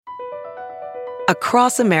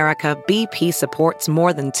Across America, BP supports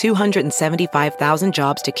more than 275,000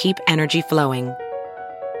 jobs to keep energy flowing.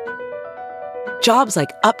 Jobs like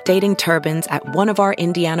updating turbines at one of our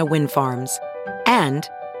Indiana wind farms and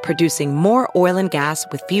producing more oil and gas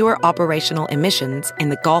with fewer operational emissions in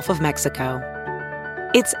the Gulf of Mexico.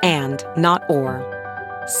 It's and, not or.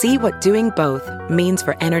 See what doing both means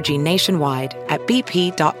for energy nationwide at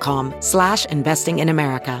bp.com/investing in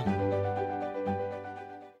America.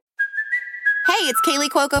 Hey, it's Kaylee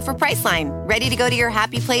Cuoco for Priceline. Ready to go to your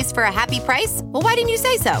happy place for a happy price? Well, why didn't you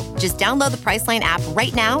say so? Just download the Priceline app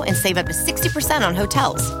right now and save up to 60% on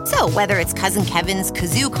hotels. So whether it's Cousin Kevin's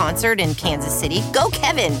Kazoo Concert in Kansas City, go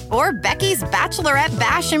Kevin, or Becky's Bachelorette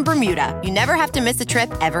Bash in Bermuda, you never have to miss a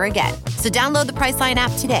trip ever again. So download the Priceline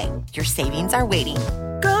app today. Your savings are waiting.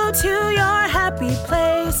 Go to your happy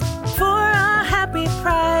place for a happy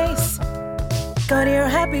price. Go to your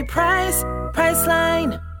happy price,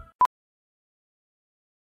 Priceline.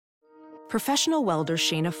 Professional welder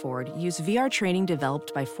Shayna Ford used VR training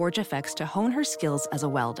developed by ForgeFX to hone her skills as a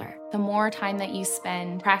welder. The more time that you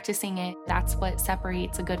spend practicing it, that's what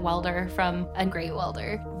separates a good welder from a great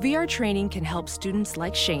welder. VR training can help students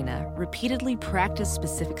like Shayna repeatedly practice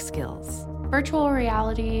specific skills. Virtual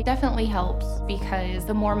reality definitely helps because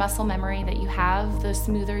the more muscle memory that you have, the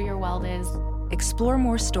smoother your weld is. Explore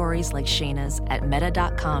more stories like Shayna's at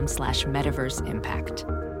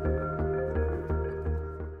meta.com/metaverseimpact.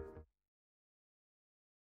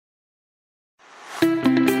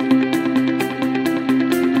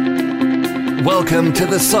 Welcome to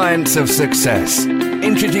the Science of Success.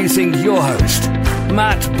 Introducing your host,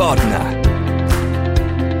 Matt Bodnar.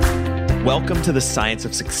 Welcome to the Science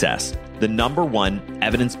of Success, the #1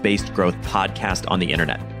 evidence-based growth podcast on the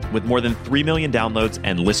internet, with more than 3 million downloads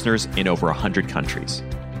and listeners in over 100 countries.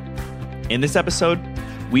 In this episode,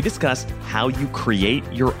 we discuss how you create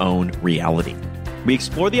your own reality. We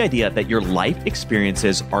explore the idea that your life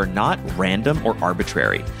experiences are not random or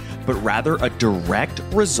arbitrary, but rather a direct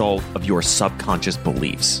result of your subconscious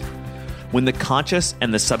beliefs. When the conscious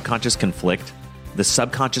and the subconscious conflict, the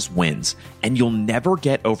subconscious wins, and you'll never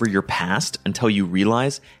get over your past until you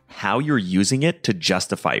realize how you're using it to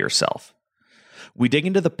justify yourself. We dig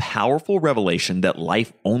into the powerful revelation that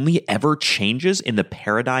life only ever changes in the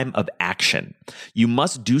paradigm of action. You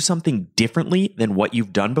must do something differently than what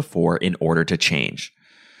you've done before in order to change.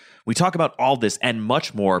 We talk about all this and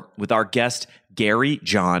much more with our guest, Gary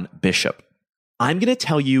John Bishop. I'm going to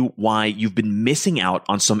tell you why you've been missing out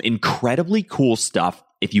on some incredibly cool stuff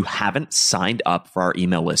if you haven't signed up for our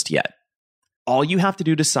email list yet. All you have to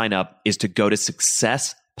do to sign up is to go to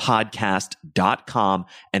successpodcast.com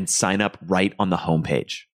and sign up right on the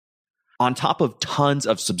homepage. On top of tons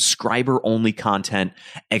of subscriber-only content,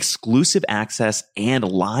 exclusive access, and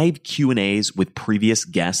live Q&As with previous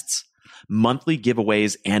guests, monthly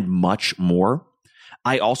giveaways, and much more,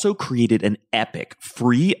 I also created an epic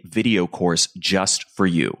free video course just for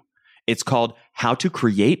you. It's called How to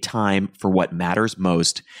Create Time for What Matters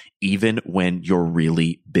Most, Even When You're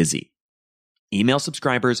Really Busy. Email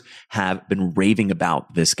subscribers have been raving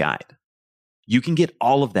about this guide. You can get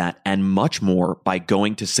all of that and much more by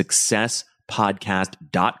going to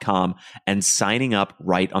successpodcast.com and signing up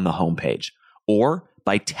right on the homepage, or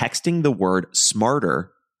by texting the word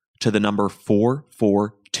SMARTER to the number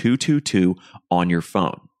 44222 on your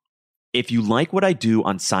phone. If you like what I do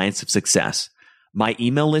on Science of Success, my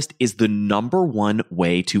email list is the #1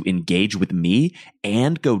 way to engage with me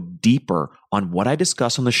and go deeper on what I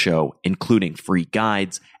discuss on the show, including free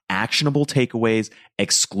guides, actionable takeaways,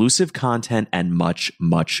 exclusive content, and much,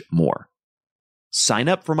 much more. Sign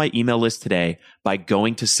up for my email list today by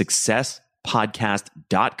going to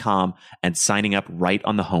successpodcast.com and signing up right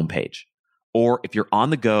on the homepage. Or if you're on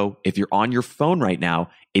the go, if you're on your phone right now,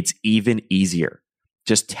 it's even easier.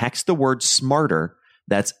 Just text the word SMARTER,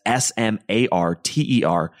 that's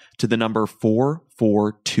SMARTER, to the number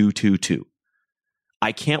 44222.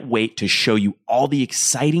 I can't wait to show you all the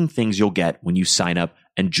exciting things you'll get when you sign up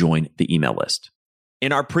and join the email list.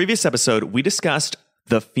 In our previous episode, we discussed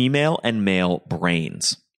the female and male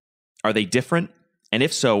brains. Are they different? And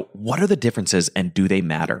if so, what are the differences and do they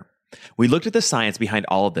matter? We looked at the science behind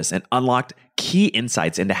all of this and unlocked key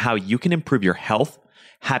insights into how you can improve your health,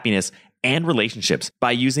 happiness, and relationships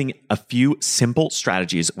by using a few simple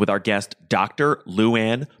strategies with our guest, Dr.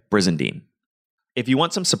 Lou-Anne Brizendine. If you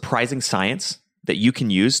want some surprising science that you can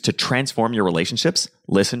use to transform your relationships,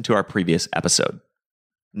 listen to our previous episode.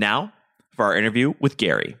 Now, for our interview with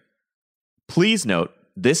Gary. Please note,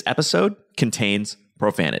 this episode contains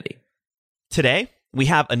profanity. Today, we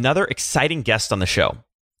have another exciting guest on the show,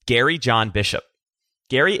 Gary John Bishop.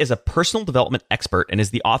 Gary is a personal development expert and is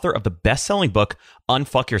the author of the best-selling book,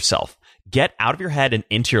 Unfuck Yourself. Get out of your head and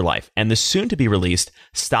into your life. And the soon-to-be-released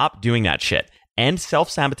Stop Doing That Shit. End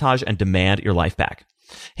self-sabotage and demand your life back.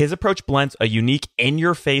 His approach blends a unique,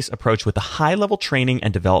 in-your-face approach with the high-level training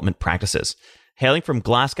and development practices. Hailing from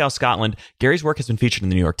Glasgow, Scotland, Gary's work has been featured in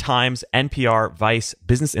the New York Times, NPR, Vice,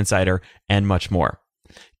 Business Insider, and much more.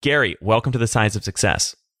 Gary, welcome to the Science of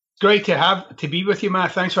Success. Great to be with you,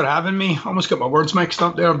 Matt. Thanks for having me. Almost got my words mixed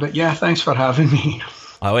up there, but yeah, thanks for having me.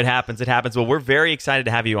 Oh, it happens. It happens. Well, we're very excited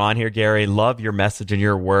to have you on here, Gary. Love your message and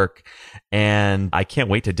your work. And I can't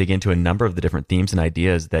wait to dig into a number of the different themes and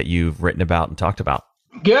ideas that you've written about and talked about.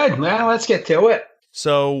 Good. Well, let's get to it.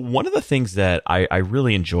 So one of the things that I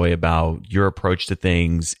really enjoy about your approach to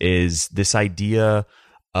things is this idea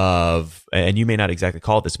of, and you may not exactly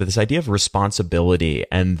call it this, but this idea of responsibility,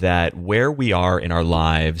 and that where we are in our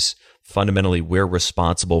lives, fundamentally, we're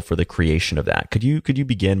responsible for the creation of that. Could you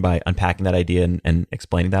begin by unpacking that idea and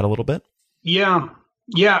explaining that a little bit? Yeah.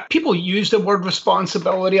 People use the word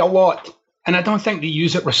responsibility a lot, and I don't think they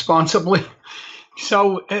use it responsibly.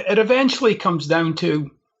 So it eventually comes down to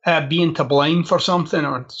being to blame for something,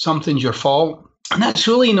 or something's your fault. And that's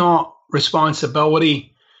really not responsibility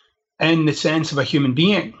in the sense of a human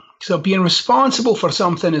being. So being responsible for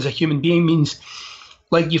something as a human being means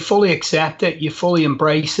like you fully accept it, you fully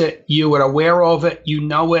embrace it, you are aware of it, you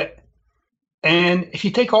know it. And if you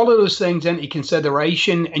take all of those things into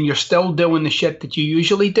consideration and you're still doing the shit that you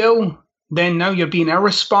usually do, then now you're being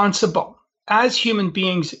irresponsible. As human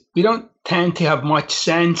beings, we don't tend to have much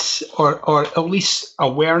sense or at least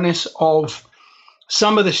awareness of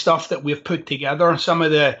some of the stuff that we've put together, some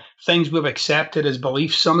of the things we've accepted as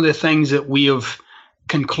beliefs, some of the things that we have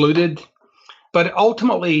concluded. But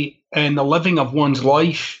ultimately, in the living of one's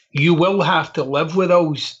life, you will have to live with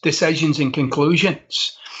those decisions and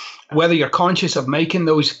conclusions, whether you're conscious of making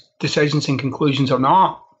those decisions and conclusions or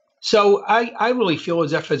not. So I really feel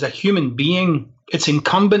as if as a human being, it's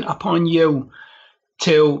incumbent upon you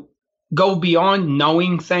to go beyond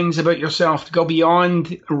knowing things about yourself, to go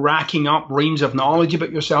beyond racking up reams of knowledge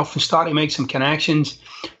about yourself and start to make some connections,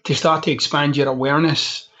 to start to expand your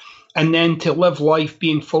awareness, and then to live life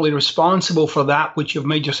being fully responsible for that which you've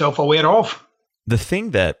made yourself aware of. The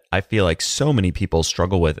thing that I feel like so many people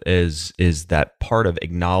struggle with is that part of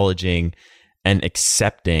acknowledging and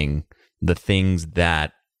accepting the things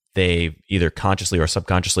that they've either consciously or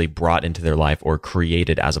subconsciously brought into their life or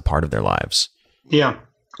created as a part of their lives. Yeah.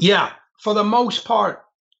 For the most part,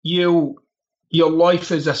 your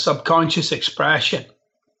life is a subconscious expression.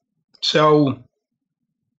 So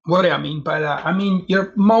what do I mean by that? I mean,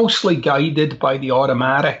 you're mostly guided by the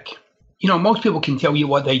automatic. Most people can tell you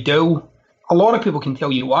what they do. A lot of people can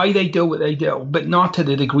tell you why they do what they do, but not to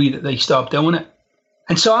the degree that they stop doing it.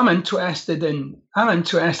 And so I'm interested in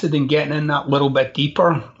getting in that little bit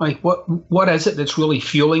deeper. Like, what is it that's really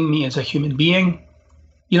fueling me as a human being?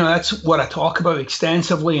 That's what I talk about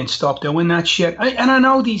extensively, and Stop Doing That Shit. And I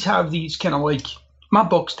know these have these kind of like, my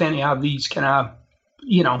books tend to have these kind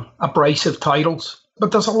of, abrasive titles,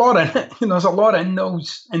 but there's a lot in it. There's a lot in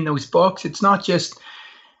those books. It's not just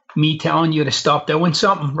me telling you to stop doing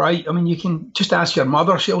something, right? I mean, you can just ask your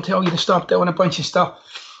mother. She'll tell you to stop doing a bunch of stuff.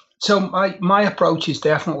 So my approach is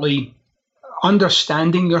definitely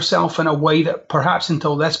understanding yourself in a way that perhaps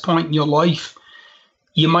until this point in your life,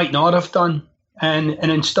 you might not have done. And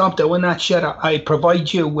in Stop Doing That Shit, I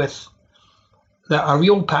provide you with a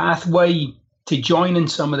real pathway to joining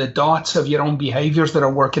some of the dots of your own behaviors that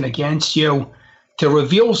are working against you, to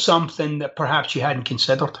reveal something that perhaps you hadn't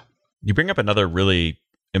considered. You bring up another really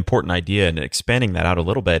important idea, and expanding that out a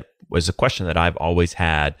little bit was a question that I've always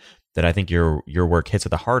had that I think your work hits at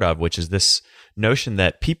the heart of, which is this notion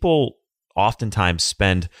that people oftentimes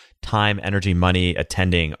spend time, energy, money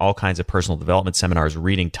attending all kinds of personal development seminars,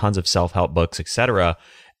 reading tons of self-help books, etc.,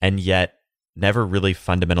 and yet never really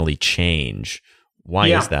fundamentally change. Why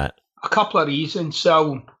is that? A couple of reasons.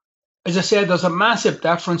 So, as I said, there's a massive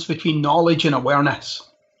difference between knowledge and awareness.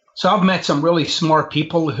 So I've met some really smart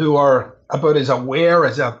people who are about as aware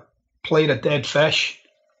as a plate of dead fish.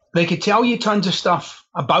 They could tell you tons of stuff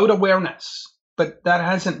about awareness, but that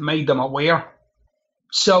hasn't made them aware.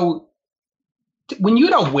 So when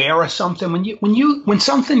you're aware of something, when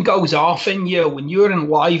something goes off in you, when you're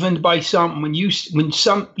enlivened by something, when you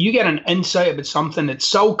get an insight about something that's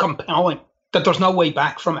so compelling that there's no way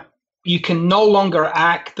back from it, you can no longer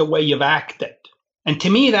act the way you've acted. And to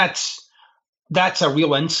me, that's a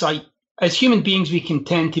real insight. As human beings, we can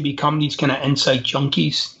tend to become these kind of insight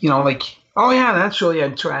junkies, like, oh yeah, that's really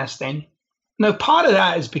interesting. Now, part of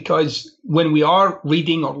that is because when we are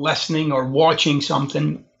reading or listening or watching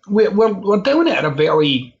something, we're doing it at a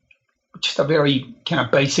very kind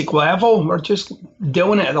of basic level. We're just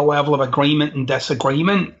doing it at a level of agreement and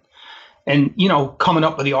disagreement, and coming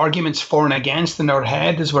up with the arguments for and against in our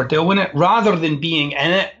head as we're doing it, rather than being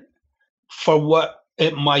in it for what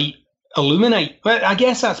it might illuminate. But I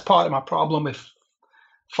guess that's part of my problem with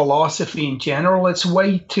philosophy in general. It's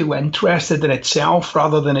way too interested in itself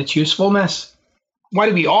rather than its usefulness. Why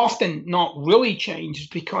do we often not really change?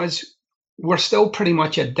 Because we're still pretty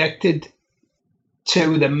much addicted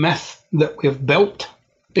to the myth that we've built,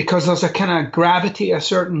 because there's a kind of gravity, a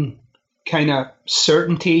certain kind of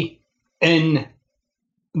certainty in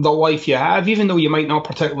the life you have, even though you might not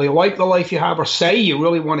particularly like the life you have, or say you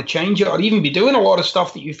really want to change it, or even be doing a lot of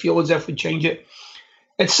stuff that you feel as if would change it.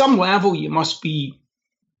 At some level, you must be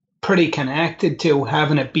pretty connected to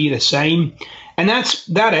having it be the same. And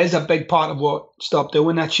that is a big part of what Stop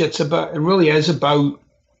Doing That Shit's about. It really is about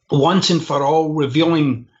once and for all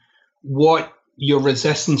revealing what your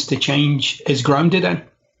resistance to change is grounded in.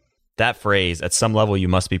 That phrase, at some level, you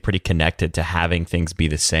must be pretty connected to having things be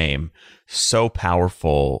the same. So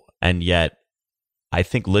powerful. And yet, I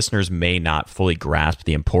think listeners may not fully grasp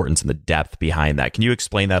the importance and the depth behind that. Can you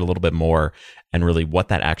explain that a little bit more and really what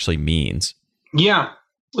that actually means? Yeah.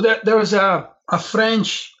 Well, there was a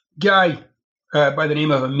French guy by the name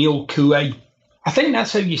of Émile Coué. I think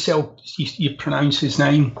that's how you pronounce his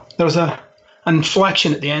name. There was an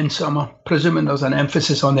inflection at the end, so I'm presuming there's an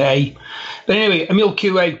emphasis on the A. But anyway, Émile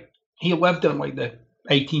Coué, he lived in like the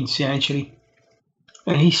 18th century.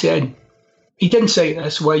 And he didn't say it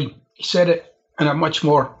this way. He said it in a much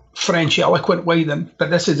more French eloquent way but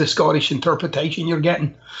this is the Scottish interpretation you're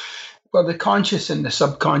getting, where the conscious and the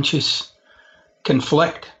subconscious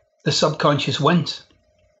conflict, the subconscious wins.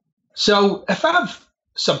 So if I've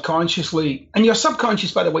subconsciously, and your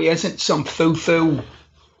subconscious, by the way, isn't some foo-foo,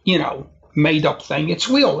 made up thing. It's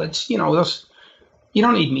real. It's, you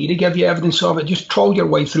don't need me to give you evidence of it. Just troll your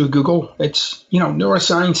way through Google. It's,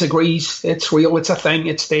 neuroscience agrees. It's real. It's a thing.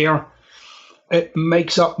 It's there. It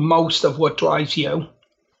makes up most of what drives you.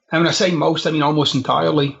 And when I say most, I mean almost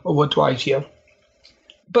entirely of what drives you.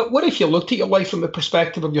 But what if you looked at your life from the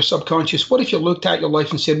perspective of your subconscious? What if you looked at your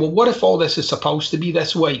life and said, well, what if all this is supposed to be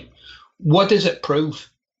this way? What does it prove?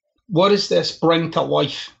 What does this bring to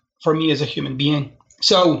life for me as a human being?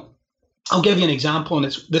 So I'll give you an example, and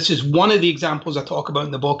this is one of the examples I talk about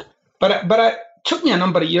in the book. But it took me a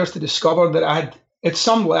number of years to discover that I had, at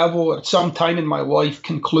some level, at some time in my life,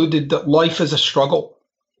 concluded that life is a struggle.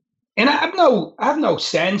 And I have no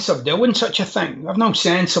sense of doing such a thing. I have no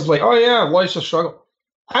sense of like, oh yeah, life's a struggle.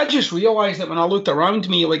 I just realized that when I looked around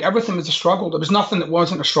me, like everything was a struggle. There was nothing that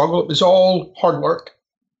wasn't a struggle. It was all hard work.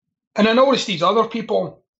 And I noticed these other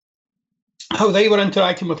people, how they were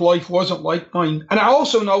interacting with life wasn't like mine. And I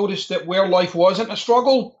also noticed that where life wasn't a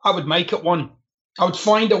struggle, I would make it one. I would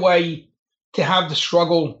find a way to have the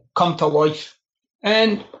struggle come to life.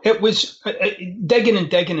 And it was digging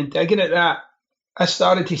at that, I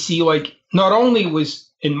started to see like not only was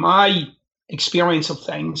in my experience of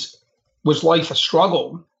things, was life a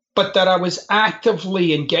struggle, but that I was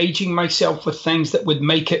actively engaging myself with things that would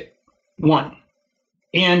make it one.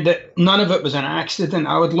 And that none of it was an accident.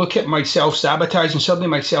 I would look at my self-sabotage, and suddenly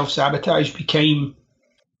my self-sabotage became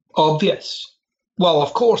obvious. Well,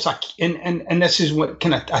 of course, and this is what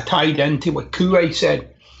kind of I tied into what Coué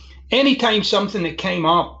said. Anytime something that came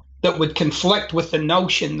up that would conflict with the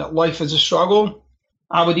notion that life is a struggle,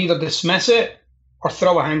 I would either dismiss it or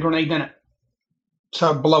throw a hand grenade in it.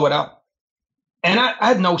 So I'd blow it up. And I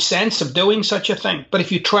had no sense of doing such a thing. But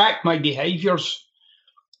if you track my behaviors,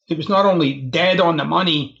 it was not only dead on the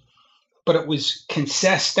money, but it was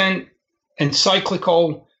consistent and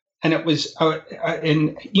cyclical. And it was,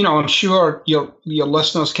 I'm sure your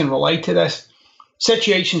listeners can relate to this.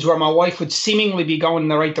 Situations where my life would seemingly be going in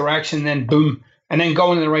the right direction, and then boom, and then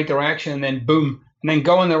going in the right direction, and then boom, and then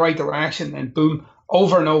going in the right direction, and then boom,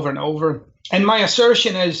 over and over and over. And my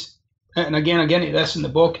assertion is, and again, I get into this in the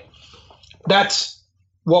book, that's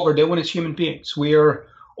what we're doing as human beings. We're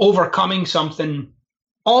overcoming something,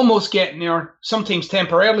 almost getting there, sometimes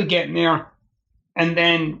temporarily getting there, and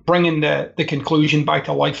then bringing the conclusion back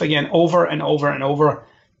to life again over and over and over,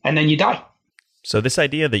 and then you die. So this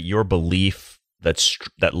idea that your belief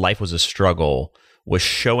that life was a struggle was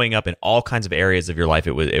showing up in all kinds of areas of your life.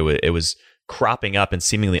 It was cropping up in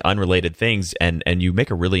seemingly unrelated things. And you make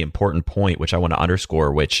a really important point, which I want to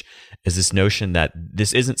underscore, which is this notion that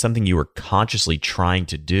this isn't something you were consciously trying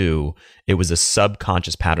to do. It was a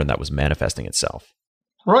subconscious pattern that was manifesting itself.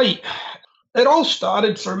 Right. It all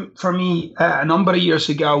started for me a number of years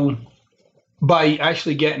ago by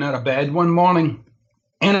actually getting out of bed one morning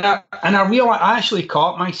And I realized, I actually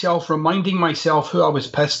caught myself reminding myself who I was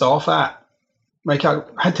pissed off at. Like, I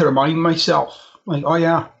had to remind myself, like, oh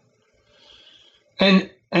yeah.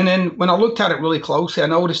 And then when I looked at it really closely, I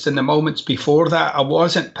noticed in the moments before that, I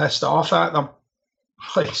wasn't pissed off at them.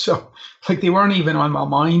 Like they weren't even on my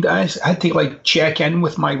mind. I had to like check in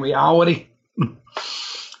with my reality.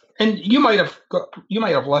 And you might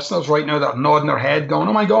have listeners right now that are nodding their head going,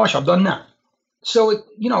 oh my gosh, I've done that. So,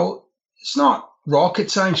 it's not rocket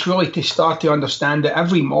science really to start to understand that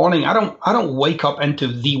every morning I don't wake up into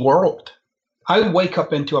the world. I wake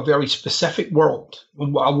up into a very specific world,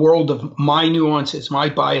 a world of my nuances, my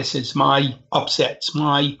biases, my upsets,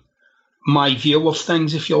 my view of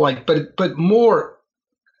things, if you like. But more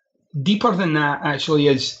deeper than that actually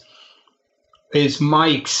is my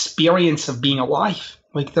experience of being alive.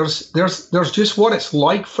 Like there's just what it's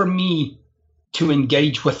like for me to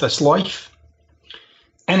engage with this life.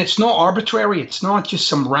 And it's not arbitrary. It's not just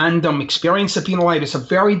some random experience of being alive. It's a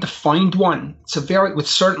very defined one. It's with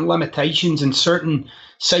certain limitations and certain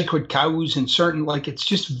sacred cows and certain, it's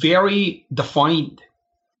just very defined.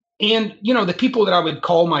 And, the people that I would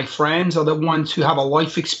call my friends are the ones who have a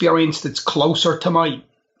life experience that's closer to mine,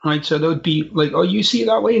 right? So they would be like, oh, you see it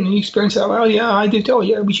that way and you experience it that way? Oh, yeah, I do too. Oh,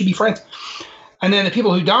 yeah, we should be friends. And then the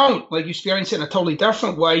people who don't, you experience it in a totally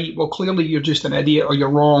different way, well, clearly you're just an idiot or you're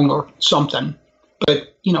wrong or something. But,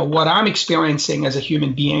 what I'm experiencing as a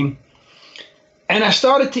human being, and I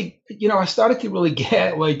started to really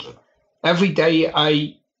get, every day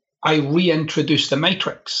I reintroduce the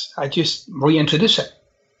matrix. I just reintroduce it.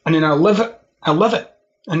 And then I live it.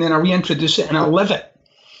 And then I reintroduce it and I live it.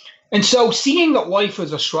 And so seeing that life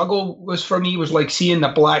was a struggle was like seeing the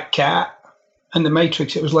black cat in the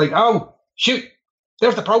matrix. It was like, oh, shoot,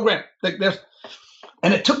 there's the program.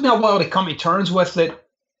 And it took me a while to come to terms with it.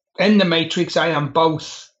 In the Matrix, I am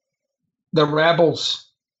both the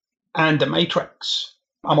rebels and the Matrix.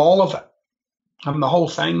 I'm all of it. I'm the whole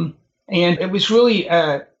thing. And it was really,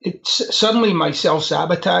 suddenly my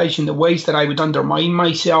self-sabotage and the ways that I would undermine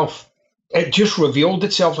myself, it just revealed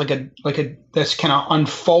itself like this kind of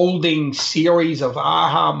unfolding series of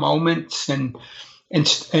aha moments and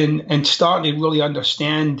starting to really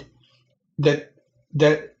understand that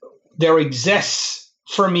there exists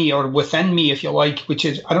for me or within me, if you like, which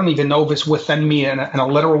is, I don't even know if it's within me in a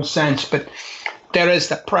literal sense, but there is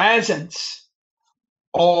the presence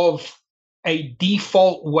of a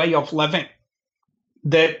default way of living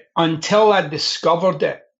that until I discovered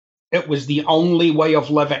it, it was the only way of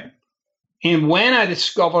living. And when I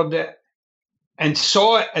discovered it and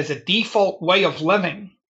saw it as a default way of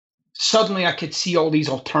living, suddenly I could see all these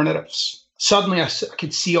alternatives. Suddenly I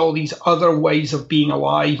could see all these other ways of being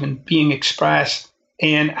alive and being expressed.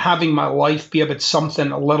 And having my life be about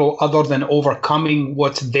something a little other than overcoming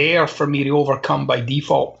what's there for me to overcome by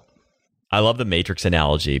default. I love the Matrix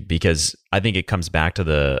analogy because I think it comes back to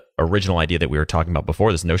the original idea that we were talking about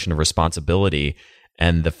before, this notion of responsibility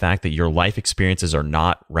and the fact that your life experiences are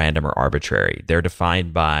not random or arbitrary. They're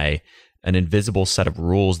defined by an invisible set of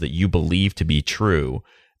rules that you believe to be true,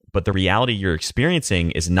 but the reality you're experiencing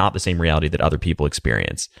is not the same reality that other people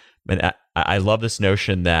experience. And I love this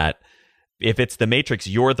notion that if it's the Matrix,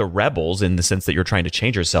 you're the rebels in the sense that you're trying to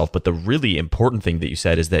change yourself. But the really important thing that you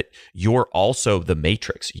said is that you're also the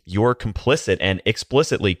Matrix. You're complicit and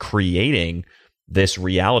explicitly creating this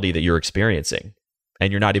reality that you're experiencing,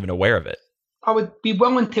 and you're not even aware of it. I would be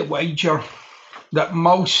willing to wager that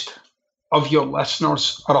most of your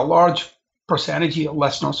listeners, or a large percentage of your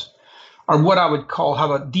listeners, are what I would call have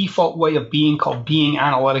a default way of being called being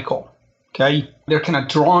analytical. Okay? They're kind of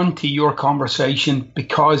drawn to your conversation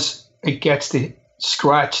because it gets to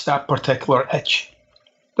scratch that particular itch.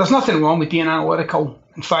 There's nothing wrong with being analytical.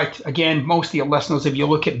 In fact, again, most of your listeners, if you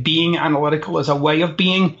look at being analytical as a way of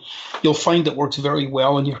being, you'll find it works very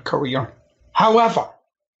well in your career. However,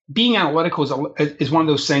 being analytical is one of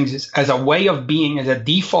those things, as a way of being, as a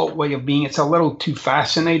default way of being, it's a little too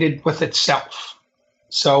fascinated with itself.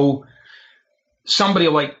 So somebody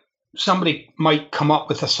might come up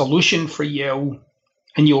with a solution for you,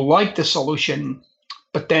 and you'll like the solution,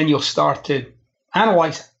 but then you'll start to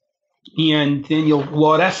analyze it, and then you'll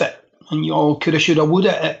what if it, and you'll coulda, shoulda,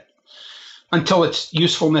 woulda it, until its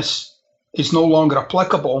usefulness is no longer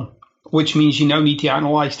applicable, which means you now need to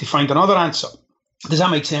analyze to find another answer. Does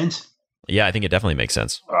that make sense? Yeah, I think it definitely makes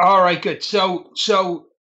sense. All right, good. So,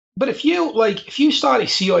 but if you start to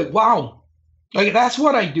see wow, that's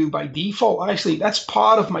what I do by default. Actually, that's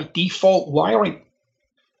part of my default wiring,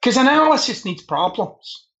 because analysis needs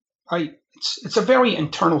problems, right? It's a very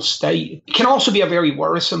internal state. It can also be a very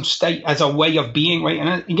worrisome state as a way of being, right?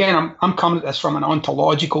 And again, I'm coming at this from an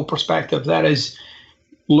ontological perspective. That is,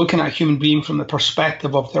 looking at a human being from the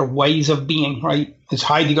perspective of their ways of being, right? As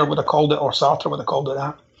Heidegger would have called it, or Sartre would have called it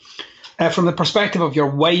that. From the perspective of your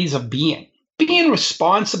ways of being. Being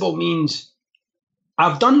responsible means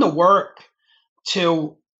I've done the work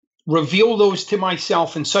to reveal those to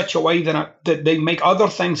myself in such a way that they make other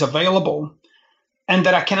things available, and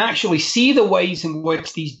that I can actually see the ways in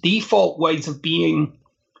which these default ways of being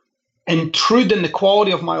intrude in the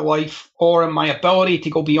quality of my life or in my ability to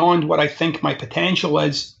go beyond what I think my potential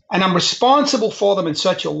is. And I'm responsible for them in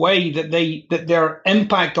such a way that their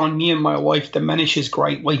impact on me and my life diminishes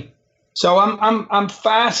greatly. So I'm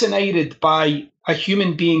fascinated by a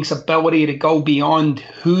human being's ability to go beyond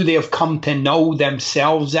who they have come to know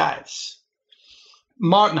themselves as.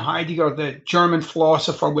 Martin Heidegger, the German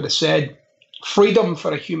philosopher, would have said, freedom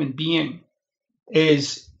for a human being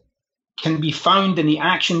can be found in the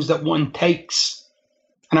actions that one takes.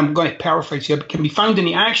 And I'm going to paraphrase here, but can be found in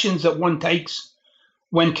the actions that one takes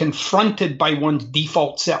when confronted by one's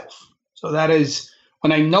default self. So that is,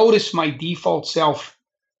 when I notice my default self,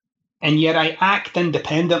 and yet I act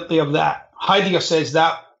independently of that. Heidegger says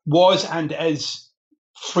that was and is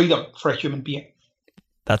freedom for a human being.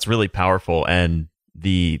 That's really powerful. And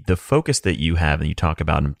the focus that you have, and you talk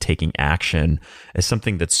about taking action, is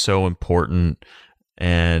something that's so important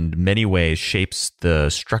and many ways shapes the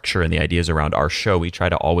structure and the ideas around our show. We try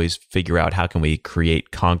to always figure out how can we create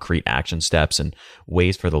concrete action steps and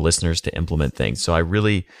ways for the listeners to implement things. So I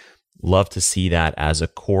really love to see that as a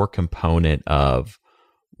core component of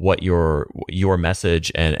what your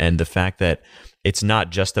message, and the fact that it's not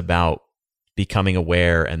just about becoming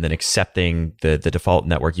aware and then accepting the default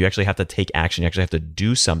network. You actually have to take action. You actually have to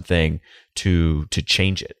do something to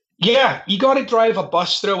change it. Yeah, you got to drive a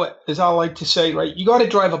bus through it, as I like to say, right? You got to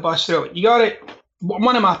drive a bus through it.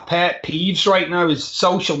 One of my pet peeves right now is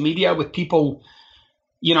social media, with people,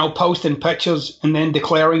 posting pictures and then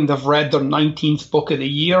declaring they've read their 19th book of the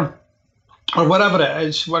year or whatever it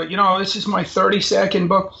is. This is my 32nd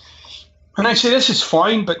book. And I say, this is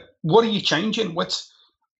fine, but what are you changing? What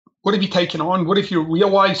have you taken on? What have you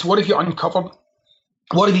realized? What have you uncovered?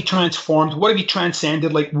 What have you transformed? What have you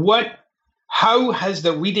transcended? How has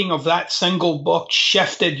the reading of that single book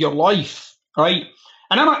shifted your life, right?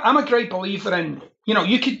 And I'm a great believer in,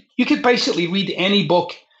 you could basically read any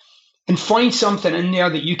book and find something in there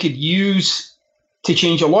that you could use to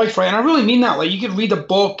change your life, right? And I really mean that. You could read a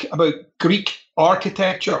book about Greek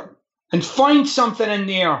architecture and find something in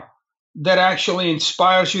there that actually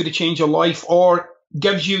inspires you to change your life, or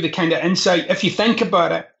gives you the kind of insight, if you think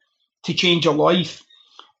about it, to change your life.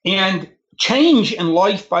 And change in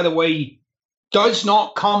life, by the way, does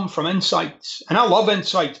not come from insights. And I love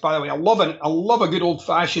insights, by the way. I love a good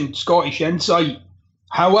old-fashioned Scottish insight.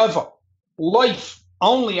 However, life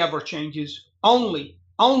only ever changes, only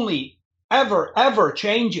ever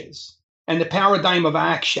changes in the paradigm of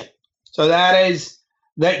action. So that is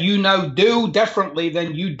that you now do differently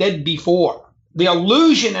than you did before. The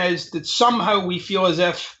illusion is that somehow we feel as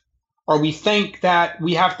if, or we think that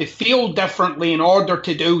we have to feel differently in order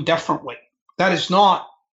to do differently. That is not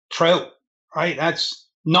true. Right? That's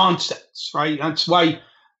nonsense, right? That's why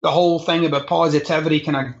the whole thing about positivity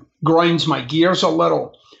kind of grinds my gears a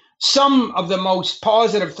little. Some of the most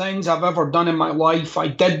positive things I've ever done in my life, I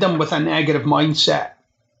did them with a negative mindset.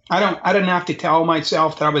 I didn't have to tell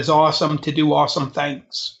myself that I was awesome to do awesome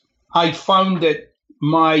things. I found that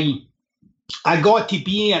I got to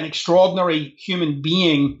be an extraordinary human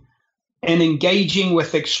being and engaging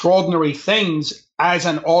with extraordinary things as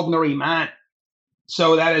an ordinary man.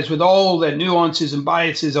 So that is with all the nuances and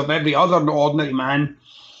biases of every other ordinary man.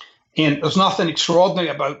 And there's nothing extraordinary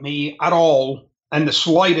about me at all in the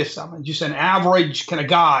slightest. I'm just an average kind of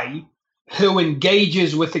guy who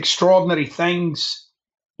engages with extraordinary things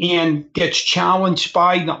and gets challenged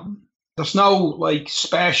by them. There's no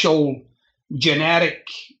special genetic,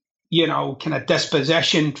 kind of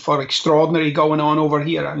disposition for extraordinary going on over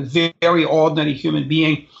here. I'm a very ordinary human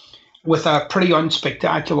being with a pretty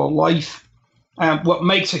unspectacular life. What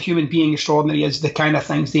makes a human being extraordinary is the kind of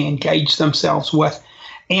things they engage themselves with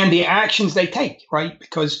and the actions they take, right?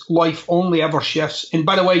 Because life only ever shifts. And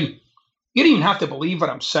by the way, you don't even have to believe what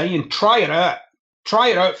I'm saying. Try it out. Try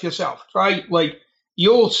it out for yourself, right?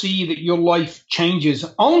 You'll see that your life changes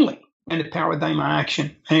only in the paradigm of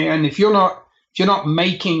action. And if you're not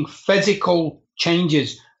making physical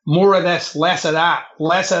changes, more of this, less of that,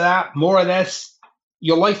 more of this,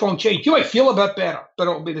 your life won't change. You might feel a bit better, but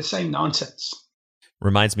it'll be the same nonsense.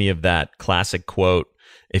 Reminds me of that classic quote,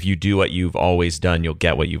 if you do what you've always done, you'll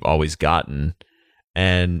get what you've always gotten.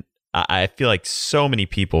 And I feel like so many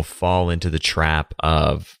people fall into the trap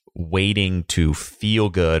of waiting to feel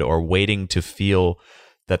good or waiting to feel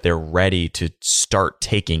that they're ready to start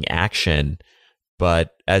taking action.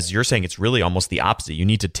 But as you're saying, it's really almost the opposite. You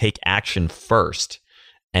need to take action first,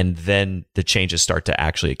 and then the changes start to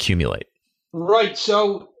actually accumulate. Right.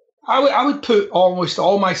 So I would put almost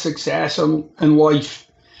all my success in life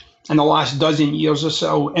in the last dozen years or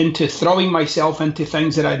so into throwing myself into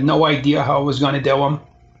things that I had no idea how I was going to do them,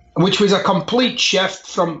 which was a complete shift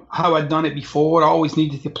from how I'd done it before. I always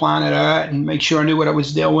needed to plan it out and make sure I knew what I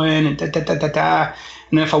was doing and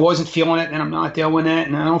And then if I wasn't feeling it, then I'm not doing it.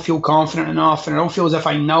 And I don't feel confident enough. And I don't feel as if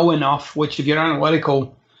I know enough, which if you're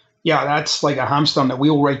analytical, yeah, that's like a hamster on the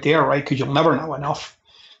wheel right there, right? Because you'll never know enough.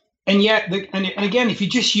 And yet, and again, if you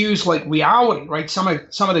just use like reality, right? Some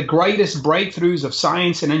of the greatest breakthroughs of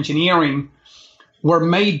science and engineering were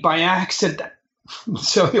made by accident.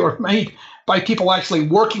 So they were made by people actually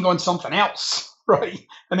working on something else, right?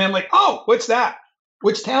 And then like, oh, what's that?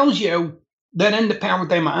 Which tells you that in the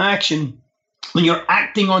paradigm of action, when you're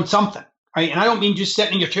acting on something, right? And I don't mean just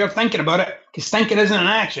sitting in your chair thinking about it, because thinking isn't an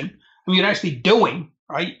action. I mean, you're actually doing,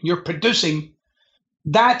 right? You're producing.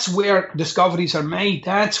 That's where discoveries are made.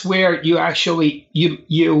 That's where you actually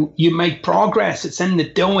you make progress. It's in the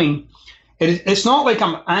doing. It's not like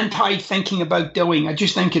I'm anti-thinking about doing. I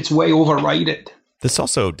just think it's way overrated. This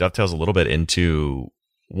also dovetails a little bit into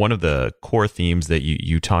one of the core themes that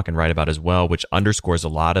you talk and write about as well, which underscores a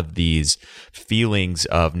lot of these feelings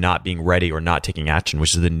of not being ready or not taking action,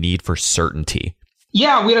 which is the need for certainty.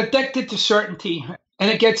 Yeah, we're addicted to certainty, and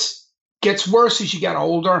it gets worse as you get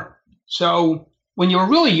older. So when you were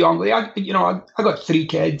really young, I got 3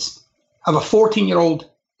 kids. I have a 14-year-old,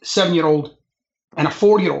 7-year-old, and a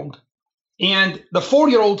 4-year-old. And the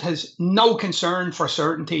 4-year-old has no concern for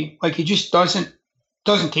certainty. Like he just doesn't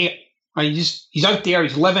care. Right? He's out there,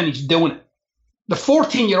 he's living, he's doing it. The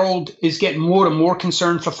 14-year-old is getting more and more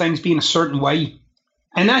concerned for things being a certain way.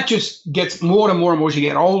 And that just gets more and more as you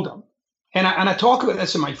get older. And I talk about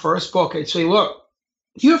this in my first book. I say, look,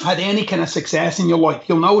 if you have had any kind of success in your life,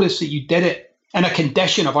 you'll notice that you did it in a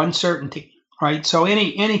condition of uncertainty, right? So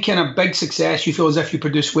any kind of big success, you feel as if you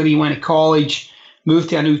produced whether you went to college, moved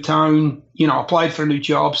to a new town, applied for a new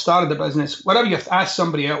job, started a business, whatever you ask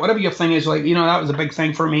somebody out, whatever your thing is, like, that was a big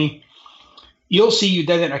thing for me. You'll see you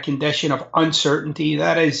did it in a condition of uncertainty.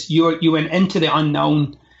 That is, you went into the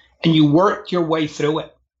unknown and you worked your way through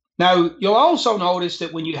it. Now, you'll also notice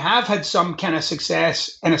that when you have had some kind of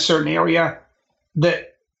success in a certain area,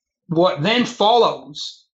 that what then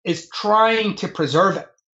follows is trying to preserve it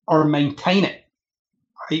or maintain it,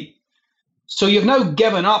 right? So you've now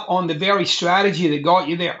given up on the very strategy that got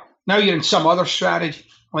you there. Now you're in some other strategy,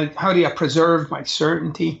 like how do I preserve my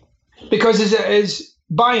certainty? Because as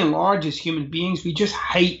by and large, as human beings, we just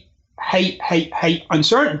hate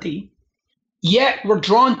uncertainty, yet we're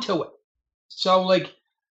drawn to it. So like,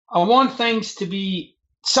 I want things to be,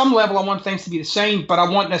 some level I want things to be the same, but I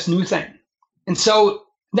want this new thing. And so,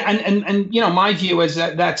 and my view is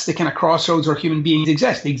that that's the kind of crossroads where human beings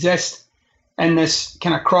exist. They exist in this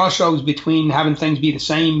kind of crossroads between having things be the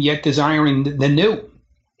same, yet desiring the new.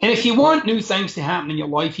 And if you want new things to happen in your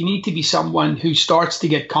life, you need to be someone who starts to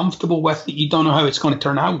get comfortable with it. You don't know how it's going to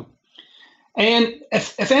turn out. And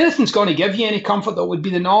if anything's going to give you any comfort, that would be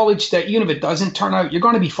the knowledge that even if it doesn't turn out, you're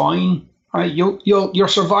going to be fine. Right? Your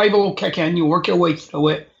survival will kick in. You'll work your way through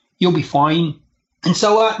it. You'll be fine. And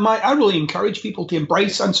so I really encourage people to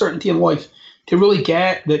embrace uncertainty in life, to really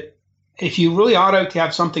get that if you really are out to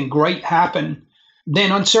have something great happen,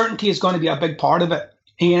 then uncertainty is going to be a big part of it.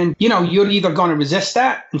 And, you're either going to resist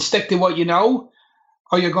that and stick to what you know,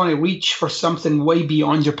 or you're going to reach for something way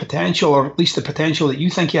beyond your potential, or at least the potential that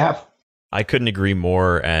you think you have. I couldn't agree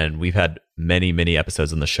more. And we've had many, many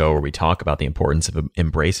episodes on the show where we talk about the importance of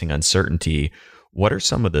embracing uncertainty. What are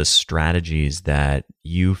some of the strategies that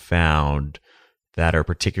you found that are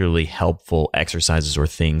particularly helpful exercises or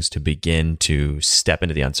things to begin to step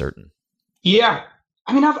into the uncertain? Yeah.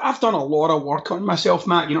 I mean, I've done a lot of work on myself,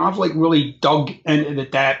 Matt. I've like really dug into the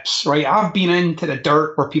depths, right? I've been into the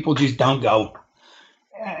dirt where people just don't go.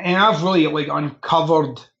 And I've really like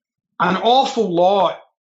uncovered an awful lot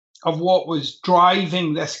of what was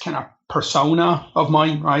driving this kind of persona of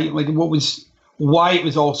mine, right? Like why it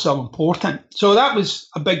was all so important. So that was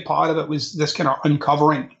a big part of it, was this kind of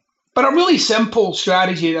uncovering. But a really simple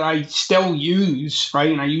strategy that I still use,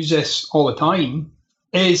 right, and I use this all the time,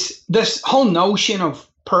 is this whole notion of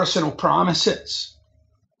personal promises.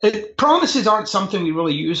 Promises aren't something we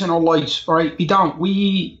really use in our lives, right? We don't.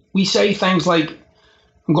 We say things like,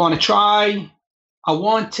 I'm going to try, I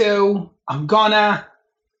want to, I'm gonna,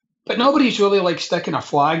 but nobody's really like sticking a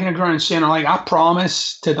flag in the ground and saying, like, I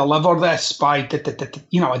promise to deliver this by,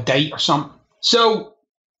 a date or something. So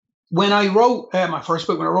when I wrote my first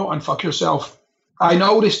book, when I wrote Unfuck Yourself, I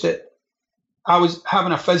noticed that I was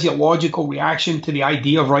having a physiological reaction to the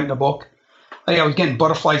idea of writing a book. Like I was getting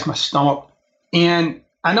butterflies in my stomach. And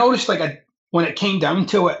I noticed when it came down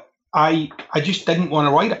to it, I just didn't want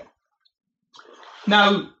to write it.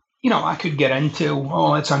 Now, I could get into,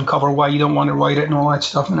 let's uncover why you don't want to write it and all that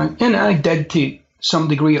stuff. And I did to some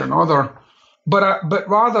degree or another. But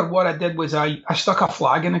rather what I did was I stuck a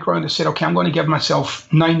flag in the ground and said, okay, I'm going to give myself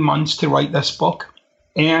 9 months to write this book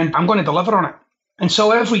and I'm going to deliver on it. And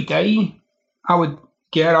so every day I would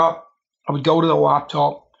get up, I would go to the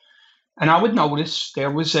laptop, and I would notice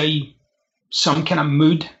there was some kind of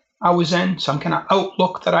mood I was in, some kind of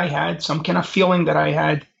outlook that I had, some kind of feeling that I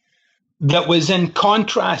had that was in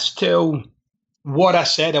contrast to what I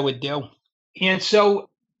said I would do. And so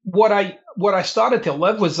what I started to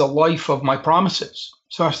live was the life of my promises.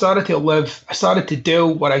 So I started to do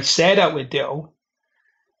what I said I would do,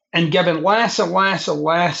 and given less and less and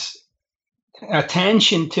less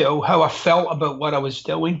attention to how I felt about what I was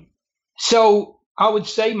doing. So I would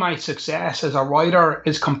say my success as a writer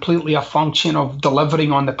is completely a function of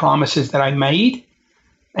delivering on the promises that I made,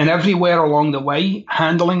 and everywhere along the way,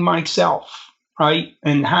 handling myself, right?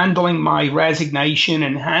 And handling my resignation,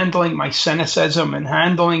 and handling my cynicism, and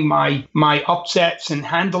handling my upsets, and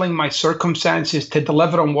handling my circumstances to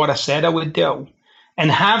deliver on what I said I would do.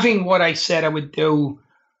 And having what I said I would do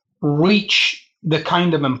reach the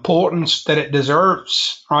kind of importance that it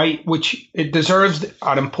deserves, right? Which it deserves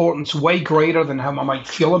an importance way greater than how I might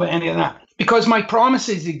feel about any of that. Because my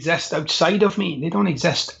promises exist outside of me. They don't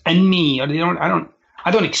exist in me, or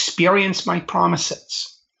I don't experience my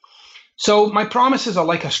promises. So my promises are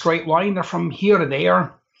like a straight line. They're from here to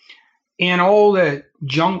there. And all the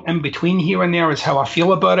junk in between here and there is how I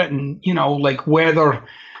feel about it. And, like whether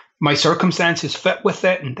my circumstances fit with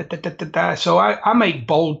it. And So I make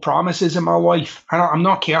bold promises in my life. I'm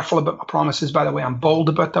not careful about my promises, by the way. I'm bold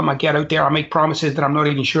about them. I get out there. I make promises that I'm not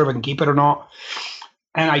even sure if I can keep it or not.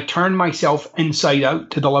 And I turn myself inside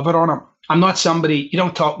out to deliver on them. I'm not somebody, you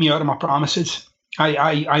don't talk me out of my promises.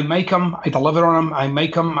 I make them, I deliver on them, I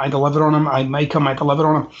make them, I deliver on them, I make them, I deliver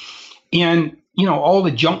on them. And, all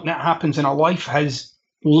the junk that happens in our life has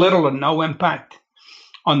little or no impact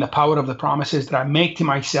on the power of the promises that I make to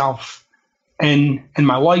myself in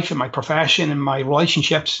my life, in my profession, in my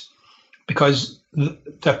relationships, because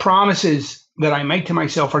the promises that I make to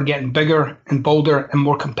myself are getting bigger and bolder and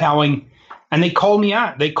more compelling. And they call me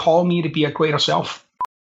out. They call me to be a greater self.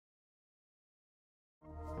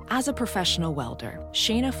 As a professional welder,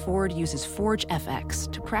 Shayna Ford uses Forge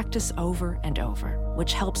FX to practice over and over,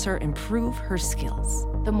 which helps her improve her skills.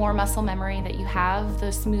 The more muscle memory that you have,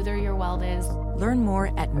 the smoother your weld is. Learn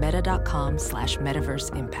more at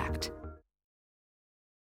meta.com/metaverseimpact.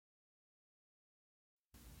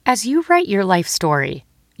 As you write your life story,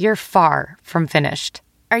 you're far from finished.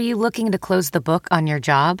 Are you looking to close the book on your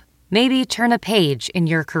job? Maybe turn a page in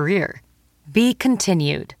your career? Be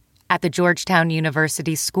continued at the Georgetown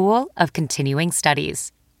University School of Continuing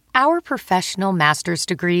Studies. Our professional master's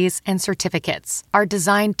degrees and certificates are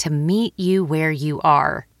designed to meet you where you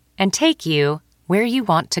are and take you where you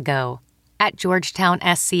want to go. At Georgetown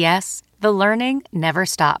SCS, the learning never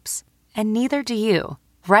stops, and neither do you.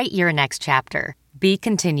 Write your next chapter. Be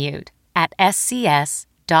continued at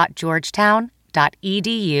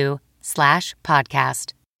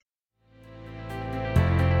scs.georgetown.edu/podcast.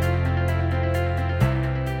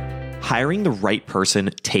 Hiring the right person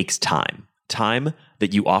takes time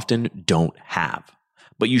that you often don't have.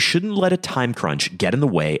 But you shouldn't let a time crunch get in the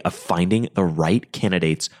way of finding the right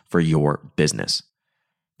candidates for your business.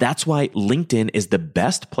 That's why LinkedIn is the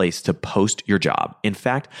best place to post your job. In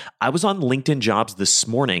fact, I was on LinkedIn Jobs this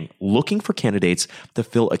morning looking for candidates to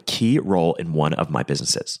fill a key role in one of my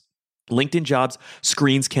businesses. LinkedIn Jobs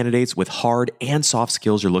screens candidates with hard and soft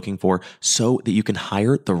skills you're looking for so that you can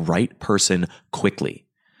hire the right person quickly.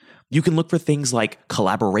 You can look for things like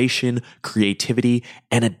collaboration, creativity,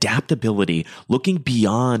 and adaptability, looking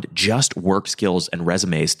beyond just work skills and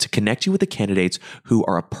resumes to connect you with the candidates who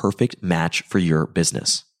are a perfect match for your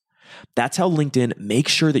business. That's how LinkedIn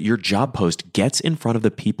makes sure that your job post gets in front of the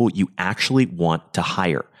people you actually want to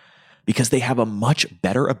hire, because they have a much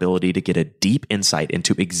better ability to get a deep insight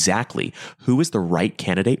into exactly who is the right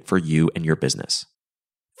candidate for you and your business.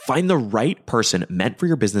 Find the right person meant for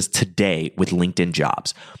your business today with LinkedIn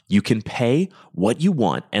Jobs. You can pay what you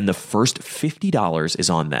want, and the first $50 is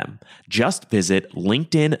on them. Just visit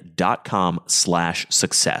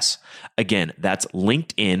linkedin.com/success. Again, that's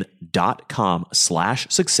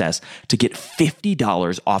linkedin.com/success to get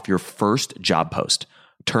 $50 off your first job post.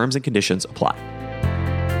 Terms and conditions apply.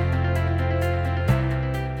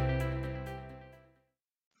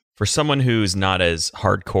 For someone who's not as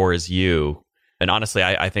hardcore as you, and honestly,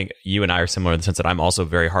 I think you and I are similar in the sense that I'm also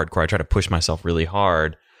very hardcore. I try to push myself really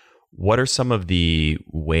hard. What are some of the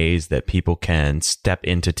ways that people can step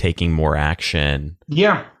into taking more action?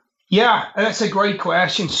 Yeah, that's a great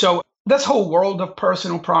question. So this whole world of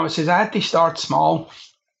personal promises, I had to start small.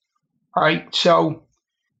 All right. So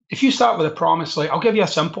if you start with a promise, like I'll give you a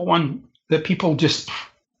simple one that people just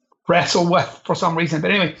wrestle with for some reason.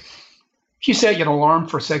 But anyway, if you set your alarm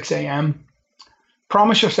for 6 a.m.,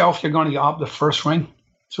 promise yourself you're going to get up the first ring.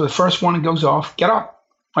 So the first one goes off, get up,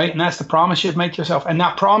 right? And that's the promise you've made to yourself. And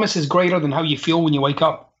that promise is greater than how you feel when you wake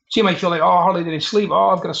up. So you might feel like, oh, hardly did I sleep. Oh,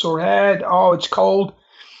 I've got a sore head. Oh, it's cold.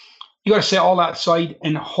 You got to set all that aside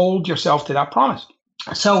and hold yourself to that promise.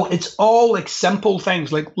 So it's all like simple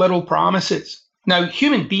things, like little promises. Now,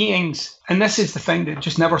 human beings, and this is the thing that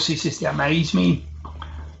just never ceases to amaze me,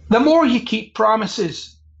 the more you keep promises,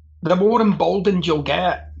 the more emboldened you'll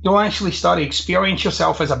get. You'll actually start to experience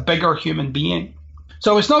yourself as a bigger human being.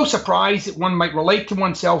 So it's no surprise that one might relate to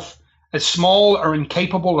oneself as small or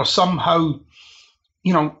incapable or somehow,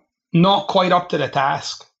 not quite up to the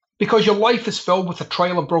task. Because your life is filled with a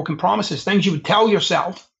trail of broken promises, things you would tell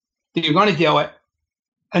yourself that you're going to do it.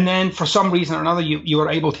 And then for some reason or another, you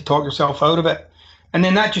are able to talk yourself out of it. And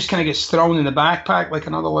then that just kind of gets thrown in the backpack like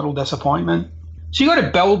another little disappointment. So you got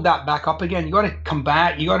to build that back up again. You got to come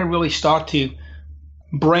back. You got to really start to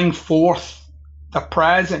bring forth the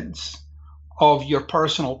presence of your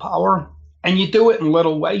personal power. And you do it in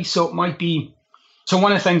little ways. So it might be, so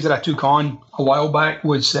one of the things that I took on a while back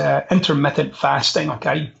was intermittent fasting,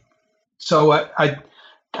 okay? So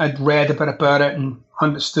I'd read a bit about it and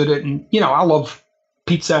understood it. And, I love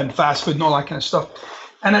pizza and fast food and all that kind of stuff.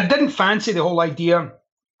 And I didn't fancy the whole idea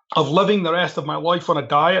of living the rest of my life on a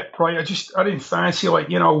diet, right? I didn't fancy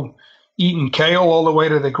eating kale all the way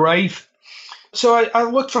to the grave. So I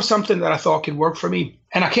looked for something that I thought could work for me.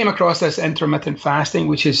 And I came across this intermittent fasting,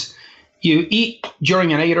 which is you eat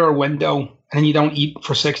during an 8-hour window and you don't eat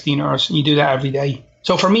for 16 hours. And you do that every day.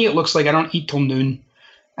 So for me, it looks like I don't eat till noon.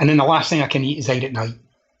 And then the last thing I can eat is 8 at night.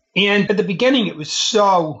 And at the beginning, it was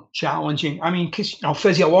so challenging. I mean, because,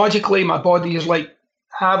 physiologically, my body is like,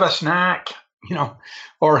 have a snack,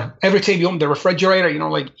 or every time you open the refrigerator,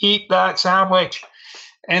 eat that sandwich.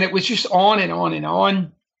 And it was just on and on and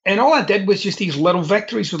on. And all I did was just these little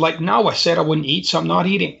victories with no, I said I wouldn't eat, so I'm not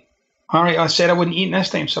eating. All right, I said I wouldn't eat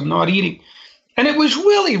this time, so I'm not eating. And it was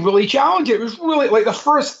really, really challenging. It was really like the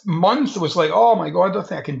first month was like, oh my God, I don't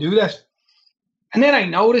think I can do this. And then I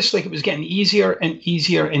noticed it was getting easier and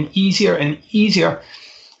easier and easier and easier.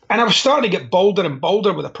 And I was starting to get bolder and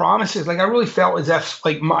bolder with the promises. I really felt as if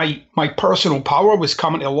my personal power was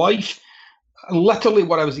coming to life. Literally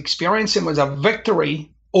what I was experiencing was a victory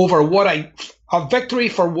for what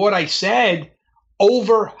I said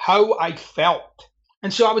over how I felt.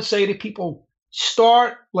 And so I would say to people,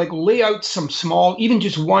 start, lay out some small, even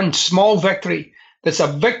just one small victory that's a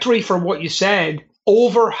victory for what you said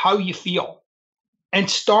over how you feel. And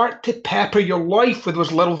start to pepper your life with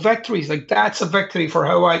those little victories. That's a victory for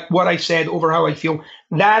what I said over how I feel.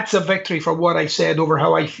 That's a victory for what I said over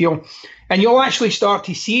how I feel. And you'll actually start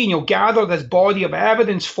to see, and you'll gather this body of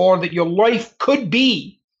evidence for that your life could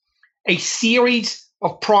be a series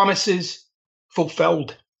of promises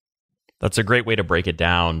fulfilled. That's a great way to break it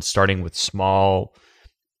down, starting with small,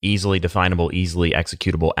 easily definable, easily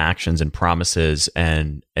executable actions and promises.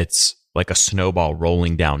 And it's like a snowball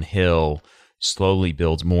rolling downhill, slowly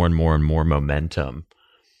builds more and more and more momentum.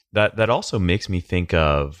 That also makes me think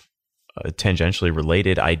of a tangentially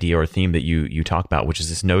related idea or theme that you talk about, which is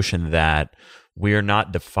this notion that we're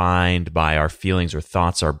not defined by our feelings or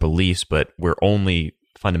thoughts, our beliefs, but we're only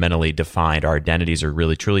fundamentally defined, our identities are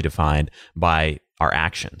really truly defined by our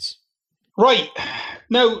actions. Right.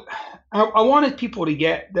 Now, I wanted people to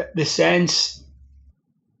get the sense,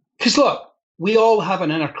 because look, we all have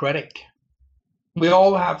an inner critic. We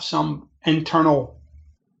all have some internal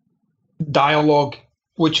dialogue,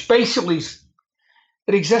 which basically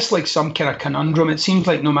it exists like some kind of conundrum. It seems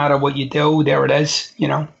like no matter what you do, there it is,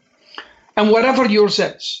 and whatever yours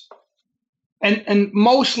is. And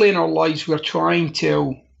mostly in our lives, we're trying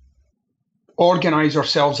to organize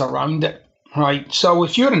ourselves around it, right? So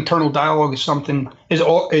if your internal dialogue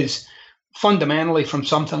is fundamentally from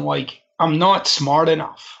something like, I'm not smart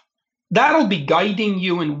enough, that'll be guiding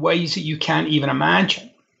you in ways that you can't even imagine.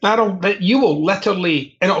 That you will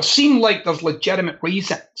literally, and it'll seem like there's legitimate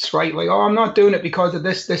reasons, right? I'm not doing it because of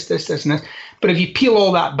this, and this. But if you peel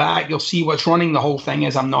all that back, you'll see what's running the whole thing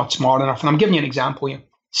is I'm not smart enough. And I'm giving you an example here.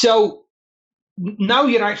 So now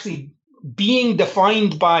you're actually being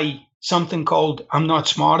defined by something called I'm not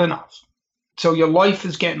smart enough. So your life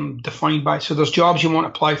is getting defined by, so there's jobs you won't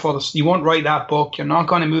apply for, this, you won't write that book, you're not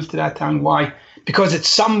going to move to that town. Why? Because at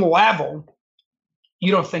some level,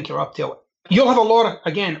 you don't think you're up to it. You'll have a lot of,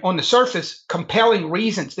 again, on the surface, compelling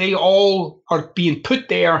reasons. They all are being put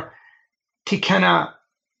there to kind of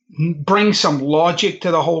bring some logic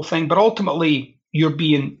to the whole thing. But ultimately, you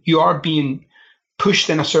are being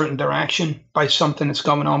pushed in a certain direction by something that's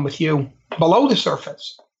going on with you below the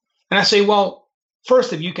surface. And I say, well,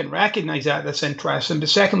 first, if you can recognize that, that's interesting. But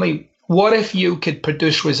secondly, what if you could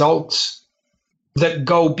produce results that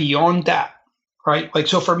go beyond that, right? Like,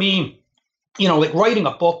 so for me, like writing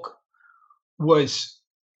a book was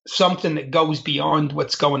something that goes beyond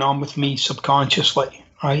what's going on with me subconsciously,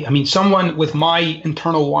 right? I mean, someone with my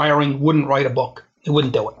internal wiring wouldn't write a book. They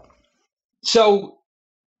wouldn't do it. So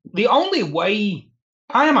the only way,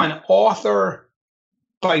 I am an author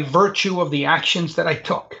by virtue of the actions that I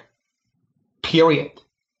took, period.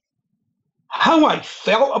 How I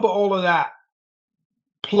felt about all of that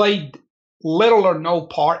played little or no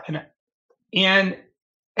part in it. And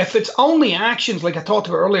if it's only actions, like I talked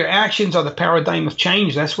about earlier, actions are the paradigm of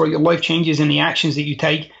change. That's where your life changes in the actions that you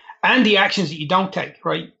take and the actions that you don't take,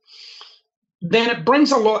 right? Then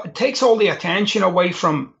it takes all the attention away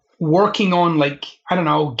from working on, like, I don't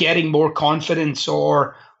know, getting more confidence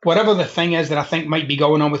or whatever the thing is that I think might be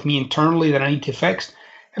going on with me internally that I need to fix.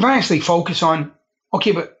 If I actually focus on,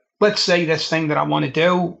 okay, but let's say this thing that I want to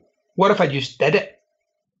do, what if I just did it?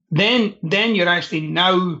 Then you're actually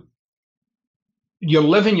now, you're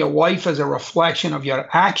living your life as a reflection of your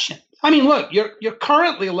action. I mean, look, you're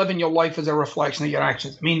currently living your life as a reflection of your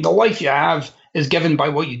actions. I mean, the life you have is given by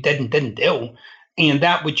what you did and didn't do, and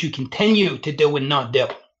that which you continue to do and not do.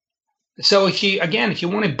 So if you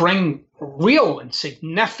want to bring real and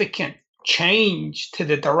significant change to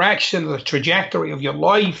the direction or the trajectory of your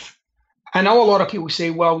life, I know a lot of people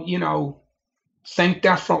say, well, think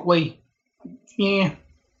differently. Yeah,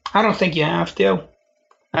 I don't think you have to.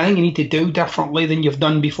 I think you need to do differently than you've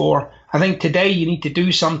done before. I think today you need to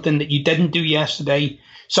do something that you didn't do yesterday,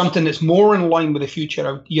 something that's more in line with the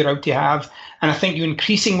future you're out to have. And I think you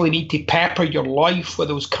increasingly need to pepper your life with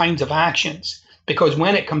those kinds of actions, because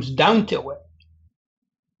when it comes down to it,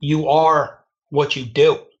 you are what you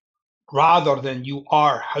do rather than you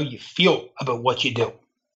are how you feel about what you do.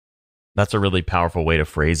 That's a really powerful way to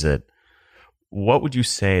phrase it. What would you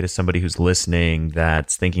say to somebody who's listening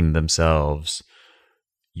that's thinking to themselves,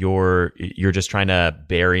 you're just trying to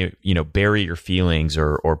bury your feelings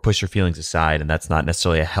or push your feelings aside, and that's not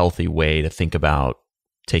necessarily a healthy way to think about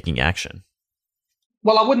taking action?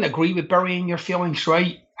 Well, I wouldn't agree with burying your feelings,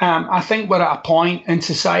 right? I think we're at a point in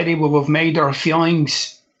society where we've made our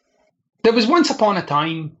feelings. There was once upon a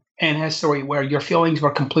time in history where your feelings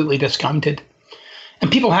were completely discounted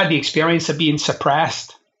and people had the experience of being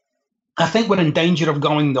suppressed. I think we're in danger of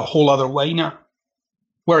going the whole other way now,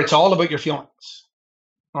 where it's all about your feelings,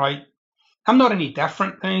 right? I'm not any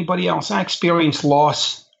different than anybody else. I experience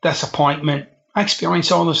loss, disappointment. I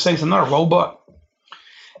experience all those things. I'm not a robot.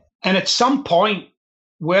 And at some point,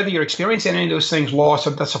 whether you're experiencing any of those things, loss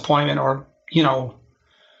or disappointment or,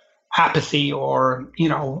 apathy or,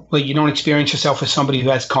 like you don't experience yourself as somebody who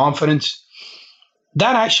has confidence,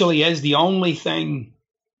 that actually is the only thing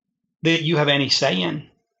that you have any say in.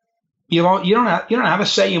 You don't have a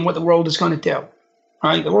say in what the world is going to do,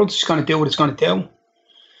 right? The world's just going to do what it's going to do.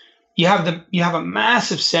 You have a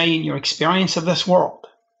massive say in your experience of this world,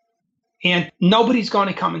 and nobody's going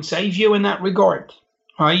to come and save you in that regard,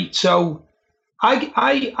 right? So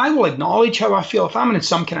I will acknowledge how I feel. If I'm in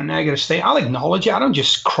some kind of negative state, I'll acknowledge it. I don't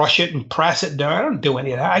just crush it and press it down. I don't do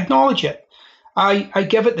any of that. I acknowledge it. I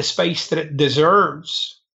give it the space that it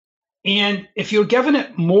deserves. And if you're giving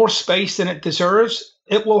it more space than it deserves,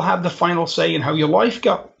 it will have the final say in how your life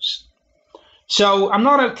goes. So I'm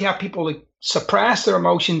not out to have people to suppress their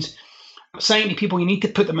emotions. I'm saying to people, you need to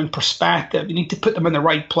put them in perspective. You need to put them in the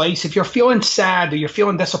right place. If you're feeling sad or you're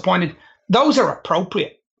feeling disappointed, those are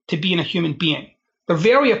appropriate to being a human being. They're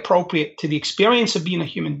very appropriate to the experience of being a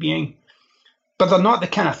human being, but they're not the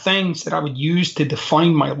kind of things that I would use to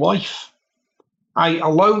define my life. I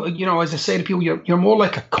allow, as I say to people, you're more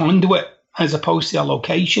like a conduit as opposed to a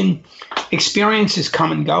location. Experiences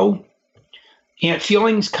come and go, and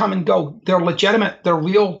feelings come and go. They're legitimate. They're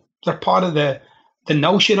real. They're part of the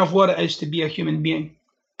notion of what it is to be a human being.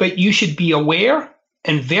 But you should be aware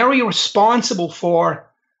and very responsible for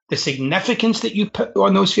the significance that you put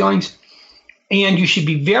on those feelings. And you should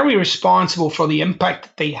be very responsible for the impact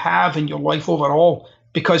that they have in your life overall,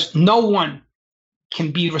 because no one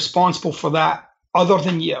can be responsible for that other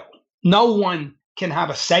than you. No one can have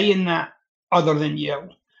a say in that other than you.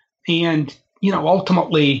 And,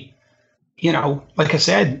 ultimately, like I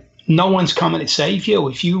said, no one's coming to save you.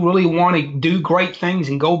 If you really want to do great things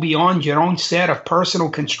and go beyond your own set of personal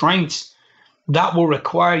constraints, that will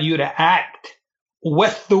require you to act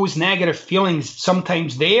with those negative feelings,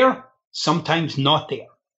 sometimes there, sometimes not there.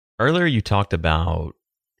 Earlier, you talked about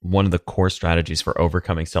one of the core strategies for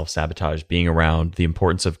overcoming self-sabotage being around the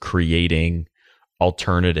importance of creating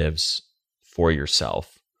alternatives for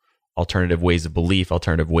yourself, alternative ways of belief,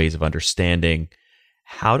 alternative ways of understanding.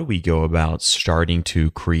 How do we go about starting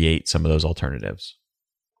to create some of those alternatives?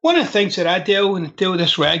 One of the things that I do, and do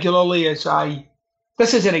this regularly, is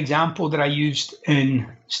this is an example that I used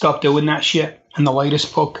in Stop Doing That Shit in the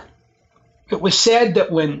latest book. It was said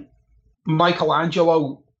that when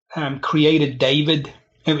Michelangelo created David,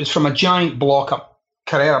 it was from a giant block of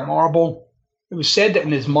Carrara marble. It was said that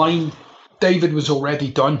in his mind, David was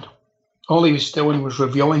already done. All he was doing was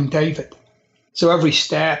revealing David. So every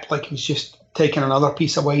step, like, he was just taking another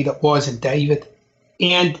piece away that wasn't David.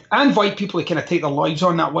 And I invite people to kind of take their lives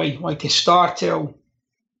on that way, like to start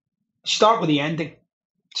with the ending.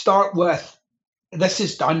 Start with, this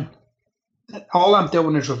is done. All I'm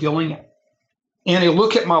doing is revealing it. And I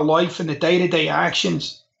look at my life and the day-to-day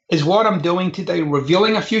actions. Is what I'm doing today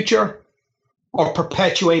revealing a future or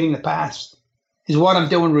perpetuating the past? Is what I'm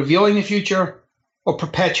doing revealing the future or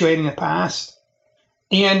perpetuating the past?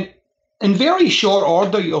 And in very short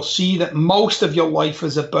order, you'll see that most of your life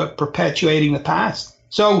is about perpetuating the past.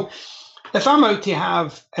 So if I'm out to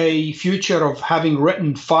have a future of having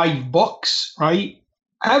written 5 books, right?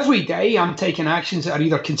 Every day I'm taking actions that are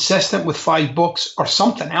either consistent with 5 books or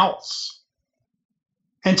something else.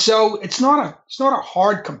 And so it's not a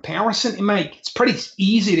hard comparison to make. It's pretty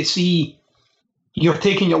easy to see you're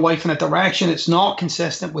taking your life in a direction it's not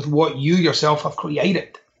consistent with what you yourself have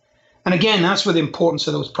created. And again, that's where the importance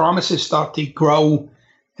of those promises start to grow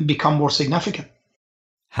and become more significant.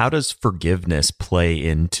 How does forgiveness play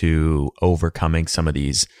into overcoming some of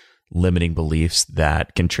these limiting beliefs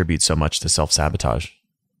that contribute so much to self-sabotage?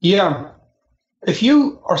 Yeah. If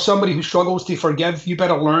you are somebody who struggles to forgive, you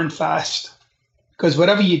better learn fast. Because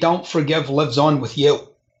whatever you don't forgive lives on with you.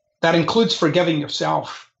 That includes forgiving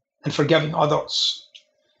yourself and forgiving others.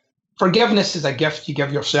 Forgiveness is a gift you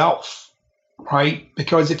give yourself, right?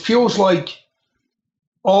 Because it feels like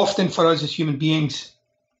often for us as human beings,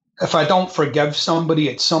 if I don't forgive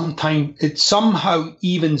somebody at some time, it somehow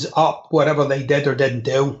evens up whatever they did or didn't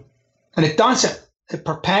do. And it doesn't. It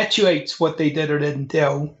perpetuates what they did or didn't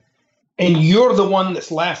do. And you're the one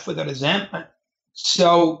that's left with a resentment.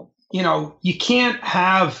 So, you can't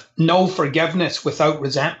have no forgiveness without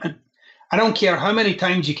resentment. I don't care how many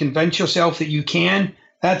times you convince yourself that you can.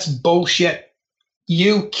 That's bullshit.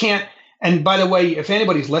 You can't. And by the way, if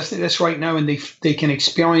anybody's listening to this right now and they can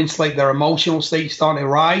experience like their emotional state starting to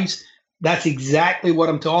rise, that's exactly what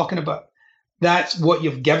I'm talking about. That's what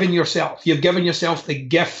you've given yourself. You've given yourself the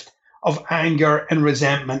gift of anger and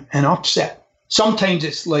resentment and upset. Sometimes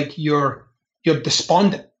it's like you're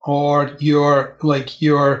despondent or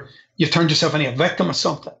you've turned yourself into a victim or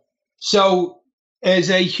something. So as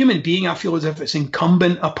a human being, I feel as if it's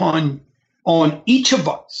incumbent on each of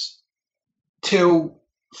us to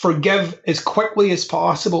forgive as quickly as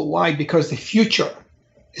possible. Why? Because the future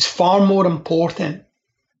is far more important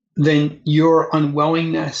than your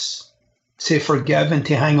unwillingness to forgive and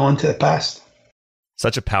to hang on to the past.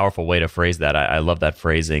 Such a powerful way to phrase that. I love that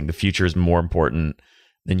phrasing. The future is more important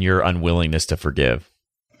than your unwillingness to forgive.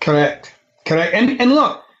 Correct. And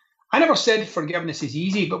look, I never said forgiveness is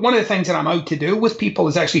easy, but one of the things that I'm out to do with people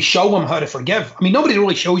is actually show them how to forgive. I mean, nobody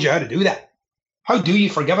really shows you how to do that. How do you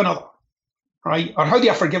forgive another? Right? Or how do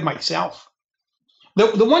I forgive myself?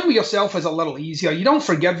 The one with yourself is a little easier. You don't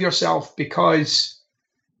forgive yourself because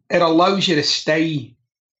it allows you to stay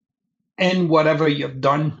in whatever you've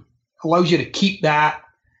done. It allows you to keep that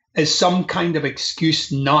as some kind of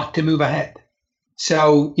excuse not to move ahead.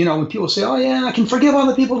 So, when people say, oh yeah, I can forgive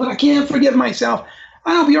other people, but I can't forgive myself.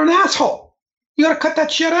 I know, but you're an asshole. You got to cut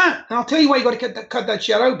that shit out. And I'll tell you why you got to cut that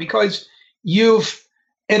shit out, because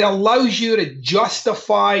it allows you to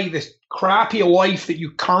justify this crappy life that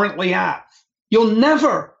you currently have. You'll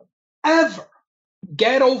never, ever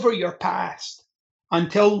get over your past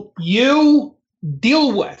until you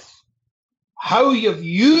deal with how you've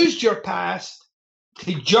used your past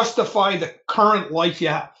to justify the current life you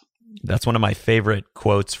have. That's one of my favorite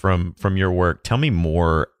quotes from your work. Tell me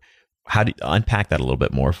more. How do you unpack that a little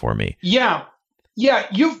bit more for me? Yeah.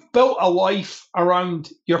 You've built a life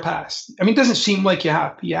around your past. I mean, it doesn't seem like you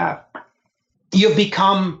have. Yeah.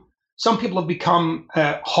 Some people have become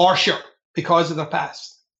harsher because of their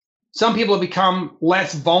past. Some people have become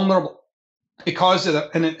less vulnerable because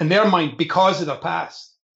of in their mind, because of their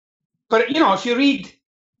past. But, if you read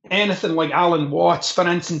anything like Alan Watts, for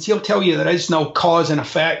instance, he'll tell you there is no cause and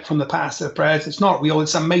effect from the past to the present. It's not real.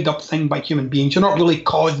 It's a made-up thing by human beings. You're not really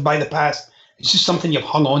caused by the past. It's just something you've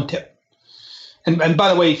hung on to. And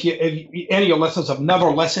by the way, if any of your listeners have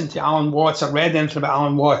never listened to Alan Watts or read anything about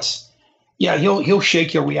Alan Watts, yeah, he'll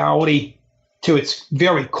shake your reality to its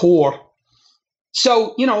very core.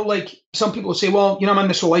 So, like some people say, well, I'm in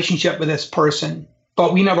this relationship with this person,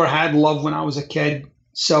 but we never had love when I was a kid.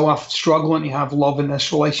 So I'm struggling to have love in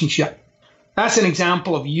this relationship. That's an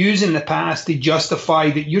example of using the past to justify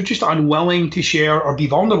that you're just unwilling to share or be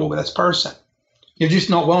vulnerable with this person. You're just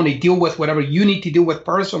not willing to deal with whatever you need to deal with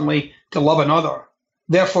personally to love another.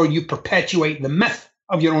 Therefore, you perpetuate the myth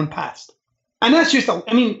of your own past. And that's just,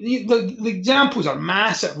 the examples are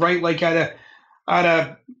massive, right? Like I had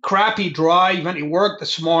a crappy drive into work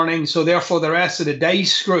this morning, so therefore the rest of the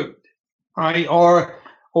day's screwed, right? Or,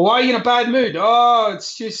 why are you in a bad mood? Oh,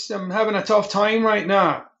 it's just I'm having a tough time right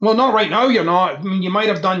now. Well, not right now, you're not. I mean, you might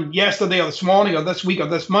have done yesterday or this morning or this week or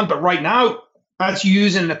this month, but right now, that's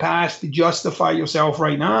using the past to justify yourself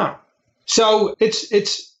right now. So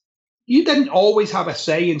it's you didn't always have a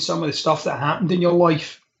say in some of the stuff that happened in your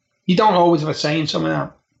life. You don't always have a say in some of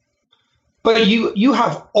that. But you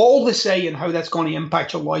have all the say in how that's going to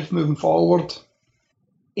impact your life moving forward.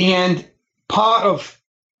 And part of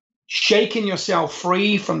shaking yourself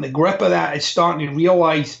free from the grip of that is starting to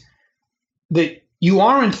realize that you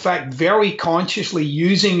are, in fact, very consciously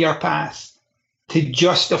using your past to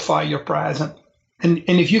justify your present. And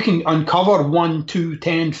if you can uncover 1, 2,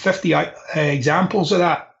 10, 50 examples of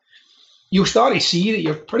that, you'll start to see that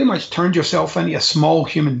you've pretty much turned yourself into a small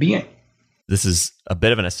human being. This is a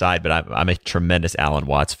bit of an aside, but I'm a tremendous Alan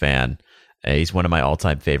Watts fan. He's one of my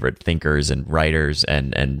all-time favorite thinkers and writers,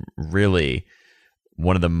 and really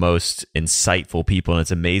one of the most insightful people. And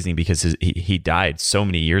it's amazing because he died so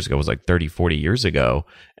many years ago. It was like 30, 40 years ago.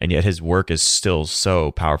 And yet his work is still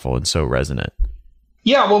so powerful and so resonant.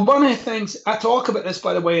 Yeah, well, one of the things, I talk about this,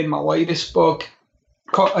 by the way, in my latest book,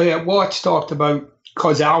 Watts talked about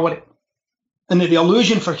causality. And that the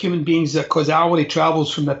illusion for human beings is that causality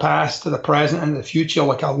travels from the past to the present and the future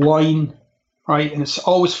like a line, right? And it's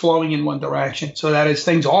always flowing in one direction. So that is,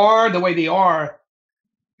 things are the way they are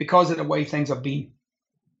because of the way things have been,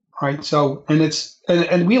 right? So,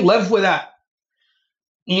 and we live with that.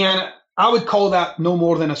 And I would call that no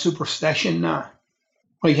more than a superstition now.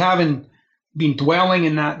 Like having been dwelling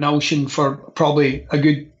in that notion for probably a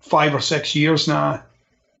good 5 or 6 years now.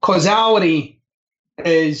 Causality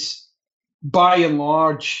is, by and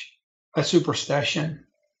large, a superstition.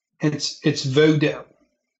 It's voodoo,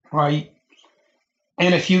 right?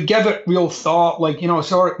 And if you give it real thought, like,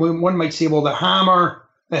 one might say, well, the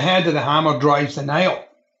head of the hammer drives the nail,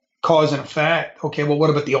 cause and effect. Okay, well, what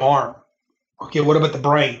about the arm? Okay, what about the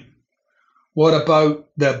brain? What about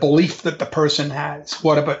the belief that the person has?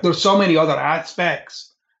 There's so many other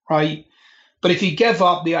aspects, right? But if you give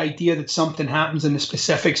up the idea that something happens in the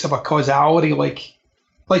specifics of a causality, like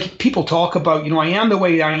people talk about, I am the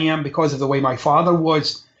way I am because of the way my father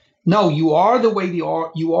was. No, you are the way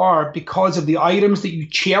you are because of the items that you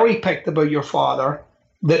cherry picked about your father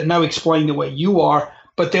that now explain the way you are.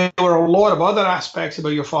 But there were a lot of other aspects about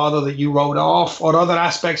your father that you wrote off, or other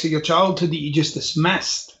aspects of your childhood that you just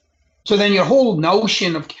dismissed. So then your whole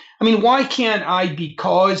notion of, why can't I be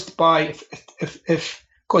caused by, if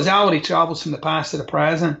causality travels from the past to the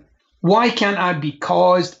present, why can't I be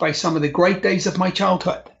caused by some of the great days of my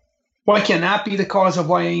childhood? Why can't that be the cause of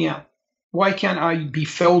why I am? Why can't I be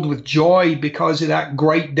filled with joy because of that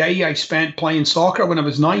great day I spent playing soccer when I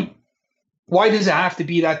was 9? Why does it have to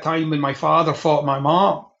be that time when my father fought my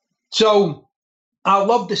mom? So I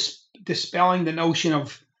love dispelling the notion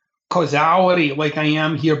of causality, like I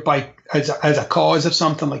am here as a cause of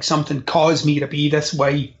something, like something caused me to be this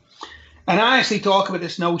way. And I actually talk about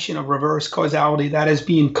this notion of reverse causality, that is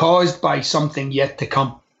being caused by something yet to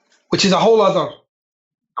come, which is a whole other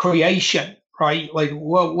creation, right? Like,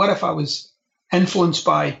 well, what if I was influenced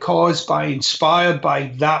by, caused by, inspired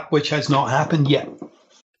by that which has not happened yet?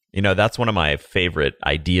 That's one of my favorite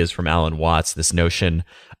ideas from Alan Watts, this notion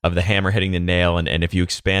of the hammer hitting the nail. And if you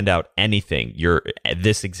expand out anything,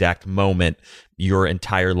 this exact moment, your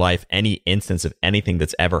entire life, any instance of anything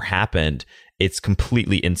that's ever happened, it's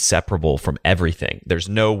completely inseparable from everything. There's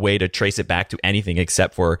no way to trace it back to anything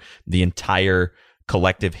except for the entire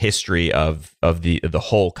collective history of the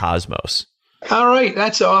whole cosmos. All right,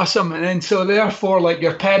 that's awesome. And so therefore, like,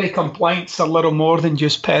 your petty complaints are little more than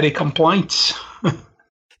just petty complaints.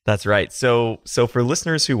 That's right. So for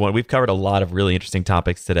listeners we've covered a lot of really interesting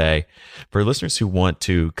topics today. For listeners who want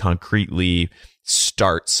to concretely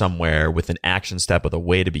start somewhere with an action step, with a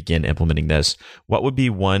way to begin implementing this, what would be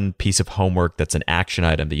one piece of homework that's an action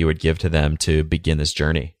item that you would give to them to begin this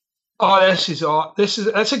journey? Oh,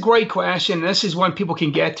 that's a great question. This is one people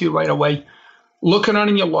can get to right away. Look around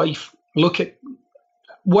in your life. Look at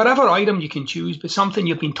whatever item you can choose, but something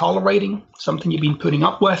you've been tolerating, something you've been putting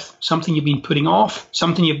up with, something you've been putting off,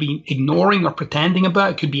 something you've been ignoring or pretending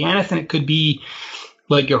about. It could be anything. It could be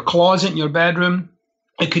like your closet in your bedroom.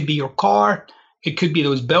 It could be your car. It could be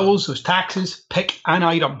those bills, those taxes. Pick an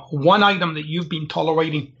item, one item that you've been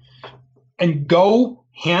tolerating, and go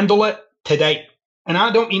handle it today. And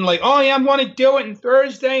I don't mean like, oh, yeah, I'm going to do it on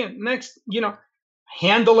Thursday and next,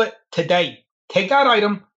 handle it today. Take that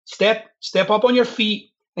item, step up on your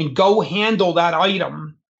feet and go handle that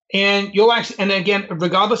item. And you'll actually, and again,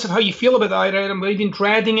 regardless of how you feel about that item, whether you've been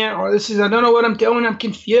dreading it or I don't know what I'm doing, I'm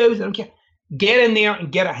confused, I don't care. Get in there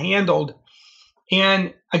and get it handled.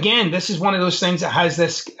 And again, this is one of those things that has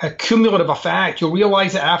this cumulative effect. You'll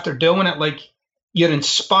realize that after doing it, like you're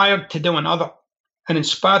inspired to do another and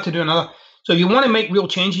inspired to do another. So if you want to make real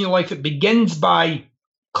change in your life, it begins by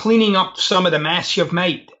cleaning up some of the mess you've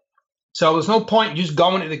made. So there's no point just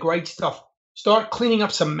going to the great stuff. Start cleaning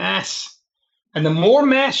up some mess. And the more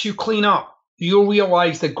mess you clean up, you'll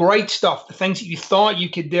realize the great stuff, the things that you thought you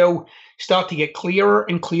could do, start to get clearer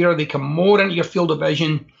and clearer. They come more into your field of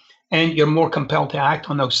vision, and you're more compelled to act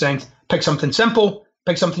on those things. Pick something simple,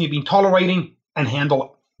 pick something you've been tolerating, and handle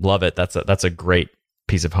it. Love it. That's a great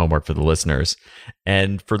piece of homework for the listeners.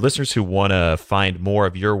 And for listeners who want to find more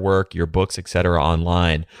of your work, your books, etc.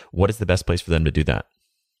 online, what is the best place for them to do that?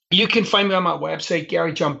 You can find me on my website,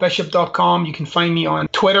 GaryJohnBishop.com. You can find me on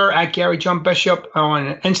Twitter at GaryJohnBishop,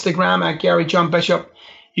 on Instagram at GaryJohnBishop.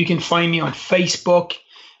 You can find me on Facebook.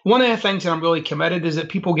 One of the things that I'm really committed is that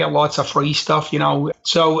people get lots of free stuff,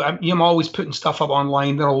 So I'm always putting stuff up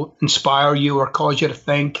online that'll inspire you or cause you to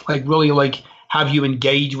think, really have you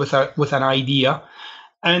engage with an idea.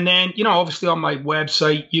 And then, obviously on my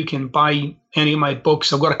website, you can buy any of my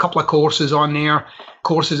books. I've got a couple of courses on there.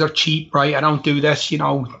 Courses are cheap, right? I don't do this,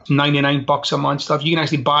 $99 a month stuff. You can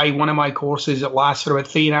actually buy one of my courses. It lasts for about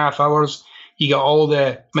 3.5 hours. You get all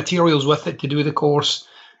the materials with it to do the course.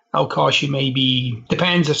 That'll cost you maybe,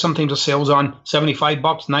 depends if sometimes the sale's on, $75,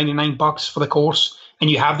 $99 for the course.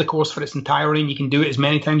 And you have the course for its entirety and you can do it as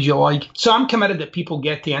many times as you like. So I'm committed that people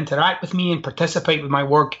get to interact with me and participate with my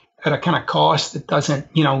work at a kind of cost that doesn't,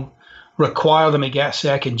 require them to get a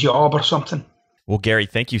second job or something. Well, Gary,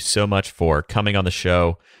 thank you so much for coming on the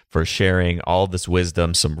show, for sharing all of this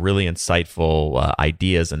wisdom, some really insightful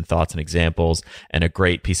ideas and thoughts and examples, and a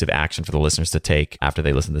great piece of action for the listeners to take after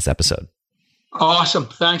they listen to this episode. Awesome.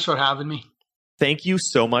 Thanks for having me. Thank you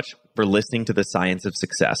so much for listening to The Science of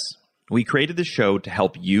Success. We created this show to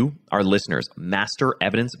help you, our listeners, master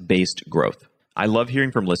evidence-based growth. I love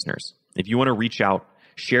hearing from listeners. If you want to reach out,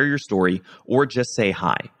 share your story, or just say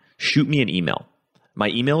hi, shoot me an email. My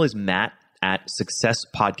email is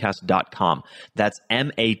matt@successpodcast.com. That's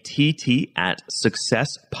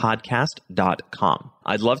matt@successpodcast.com.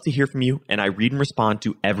 I'd love to hear from you, and I read and respond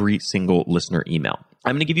to every single listener email.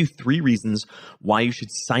 I'm going to give you 3 reasons why you should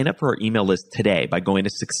sign up for our email list today by going to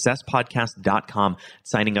successpodcast.com,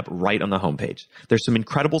 signing up right on the homepage. There's some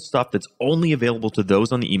incredible stuff that's only available to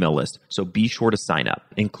those on the email list, so be sure to sign up,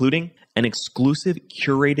 including an exclusive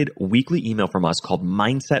curated weekly email from us called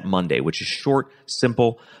Mindset Monday, which is short,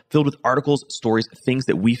 simple, filled with articles, stories, things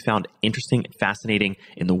that we found interesting and fascinating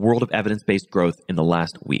in the world of evidence-based growth in the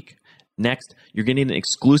last week. Next, you're getting an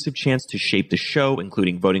exclusive chance to shape the show,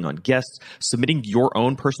 including voting on guests, submitting your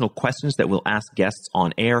own personal questions that we'll ask guests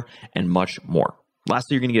on air, and much more.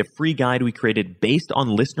 Lastly, you're going to get a free guide we created based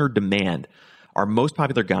on listener demand, our most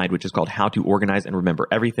popular guide, which is called How to Organize and Remember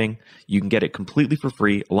Everything. You can get it completely for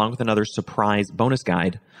free, along with another surprise bonus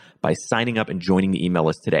guide by signing up and joining the email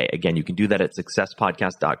list today. Again, you can do that at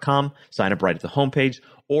successpodcast.com, sign up right at the homepage,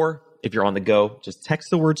 or if you're on the go, just text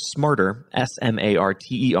the word SMARTER,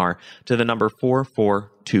 SMARTER, to the number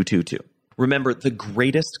 44222. Remember, the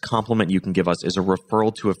greatest compliment you can give us is a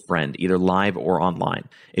referral to a friend, either live or online.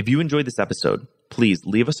 If you enjoyed this episode, please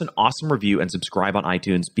leave us an awesome review and subscribe on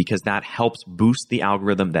iTunes, because that helps boost the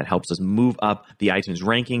algorithm, that helps us move up the iTunes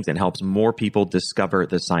rankings and helps more people discover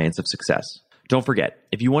the science of success. Don't forget,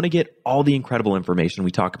 if you want to get all the incredible information we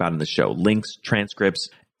talk about in the show, links, transcripts,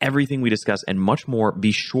 everything we discuss, and much more,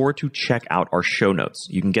 be sure to check out our show notes.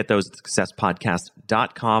 You can get those at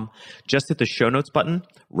successpodcast.com. Just hit the show notes button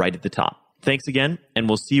right at the top. Thanks again, and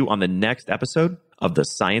we'll see you on the next episode of The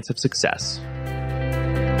Science of Success.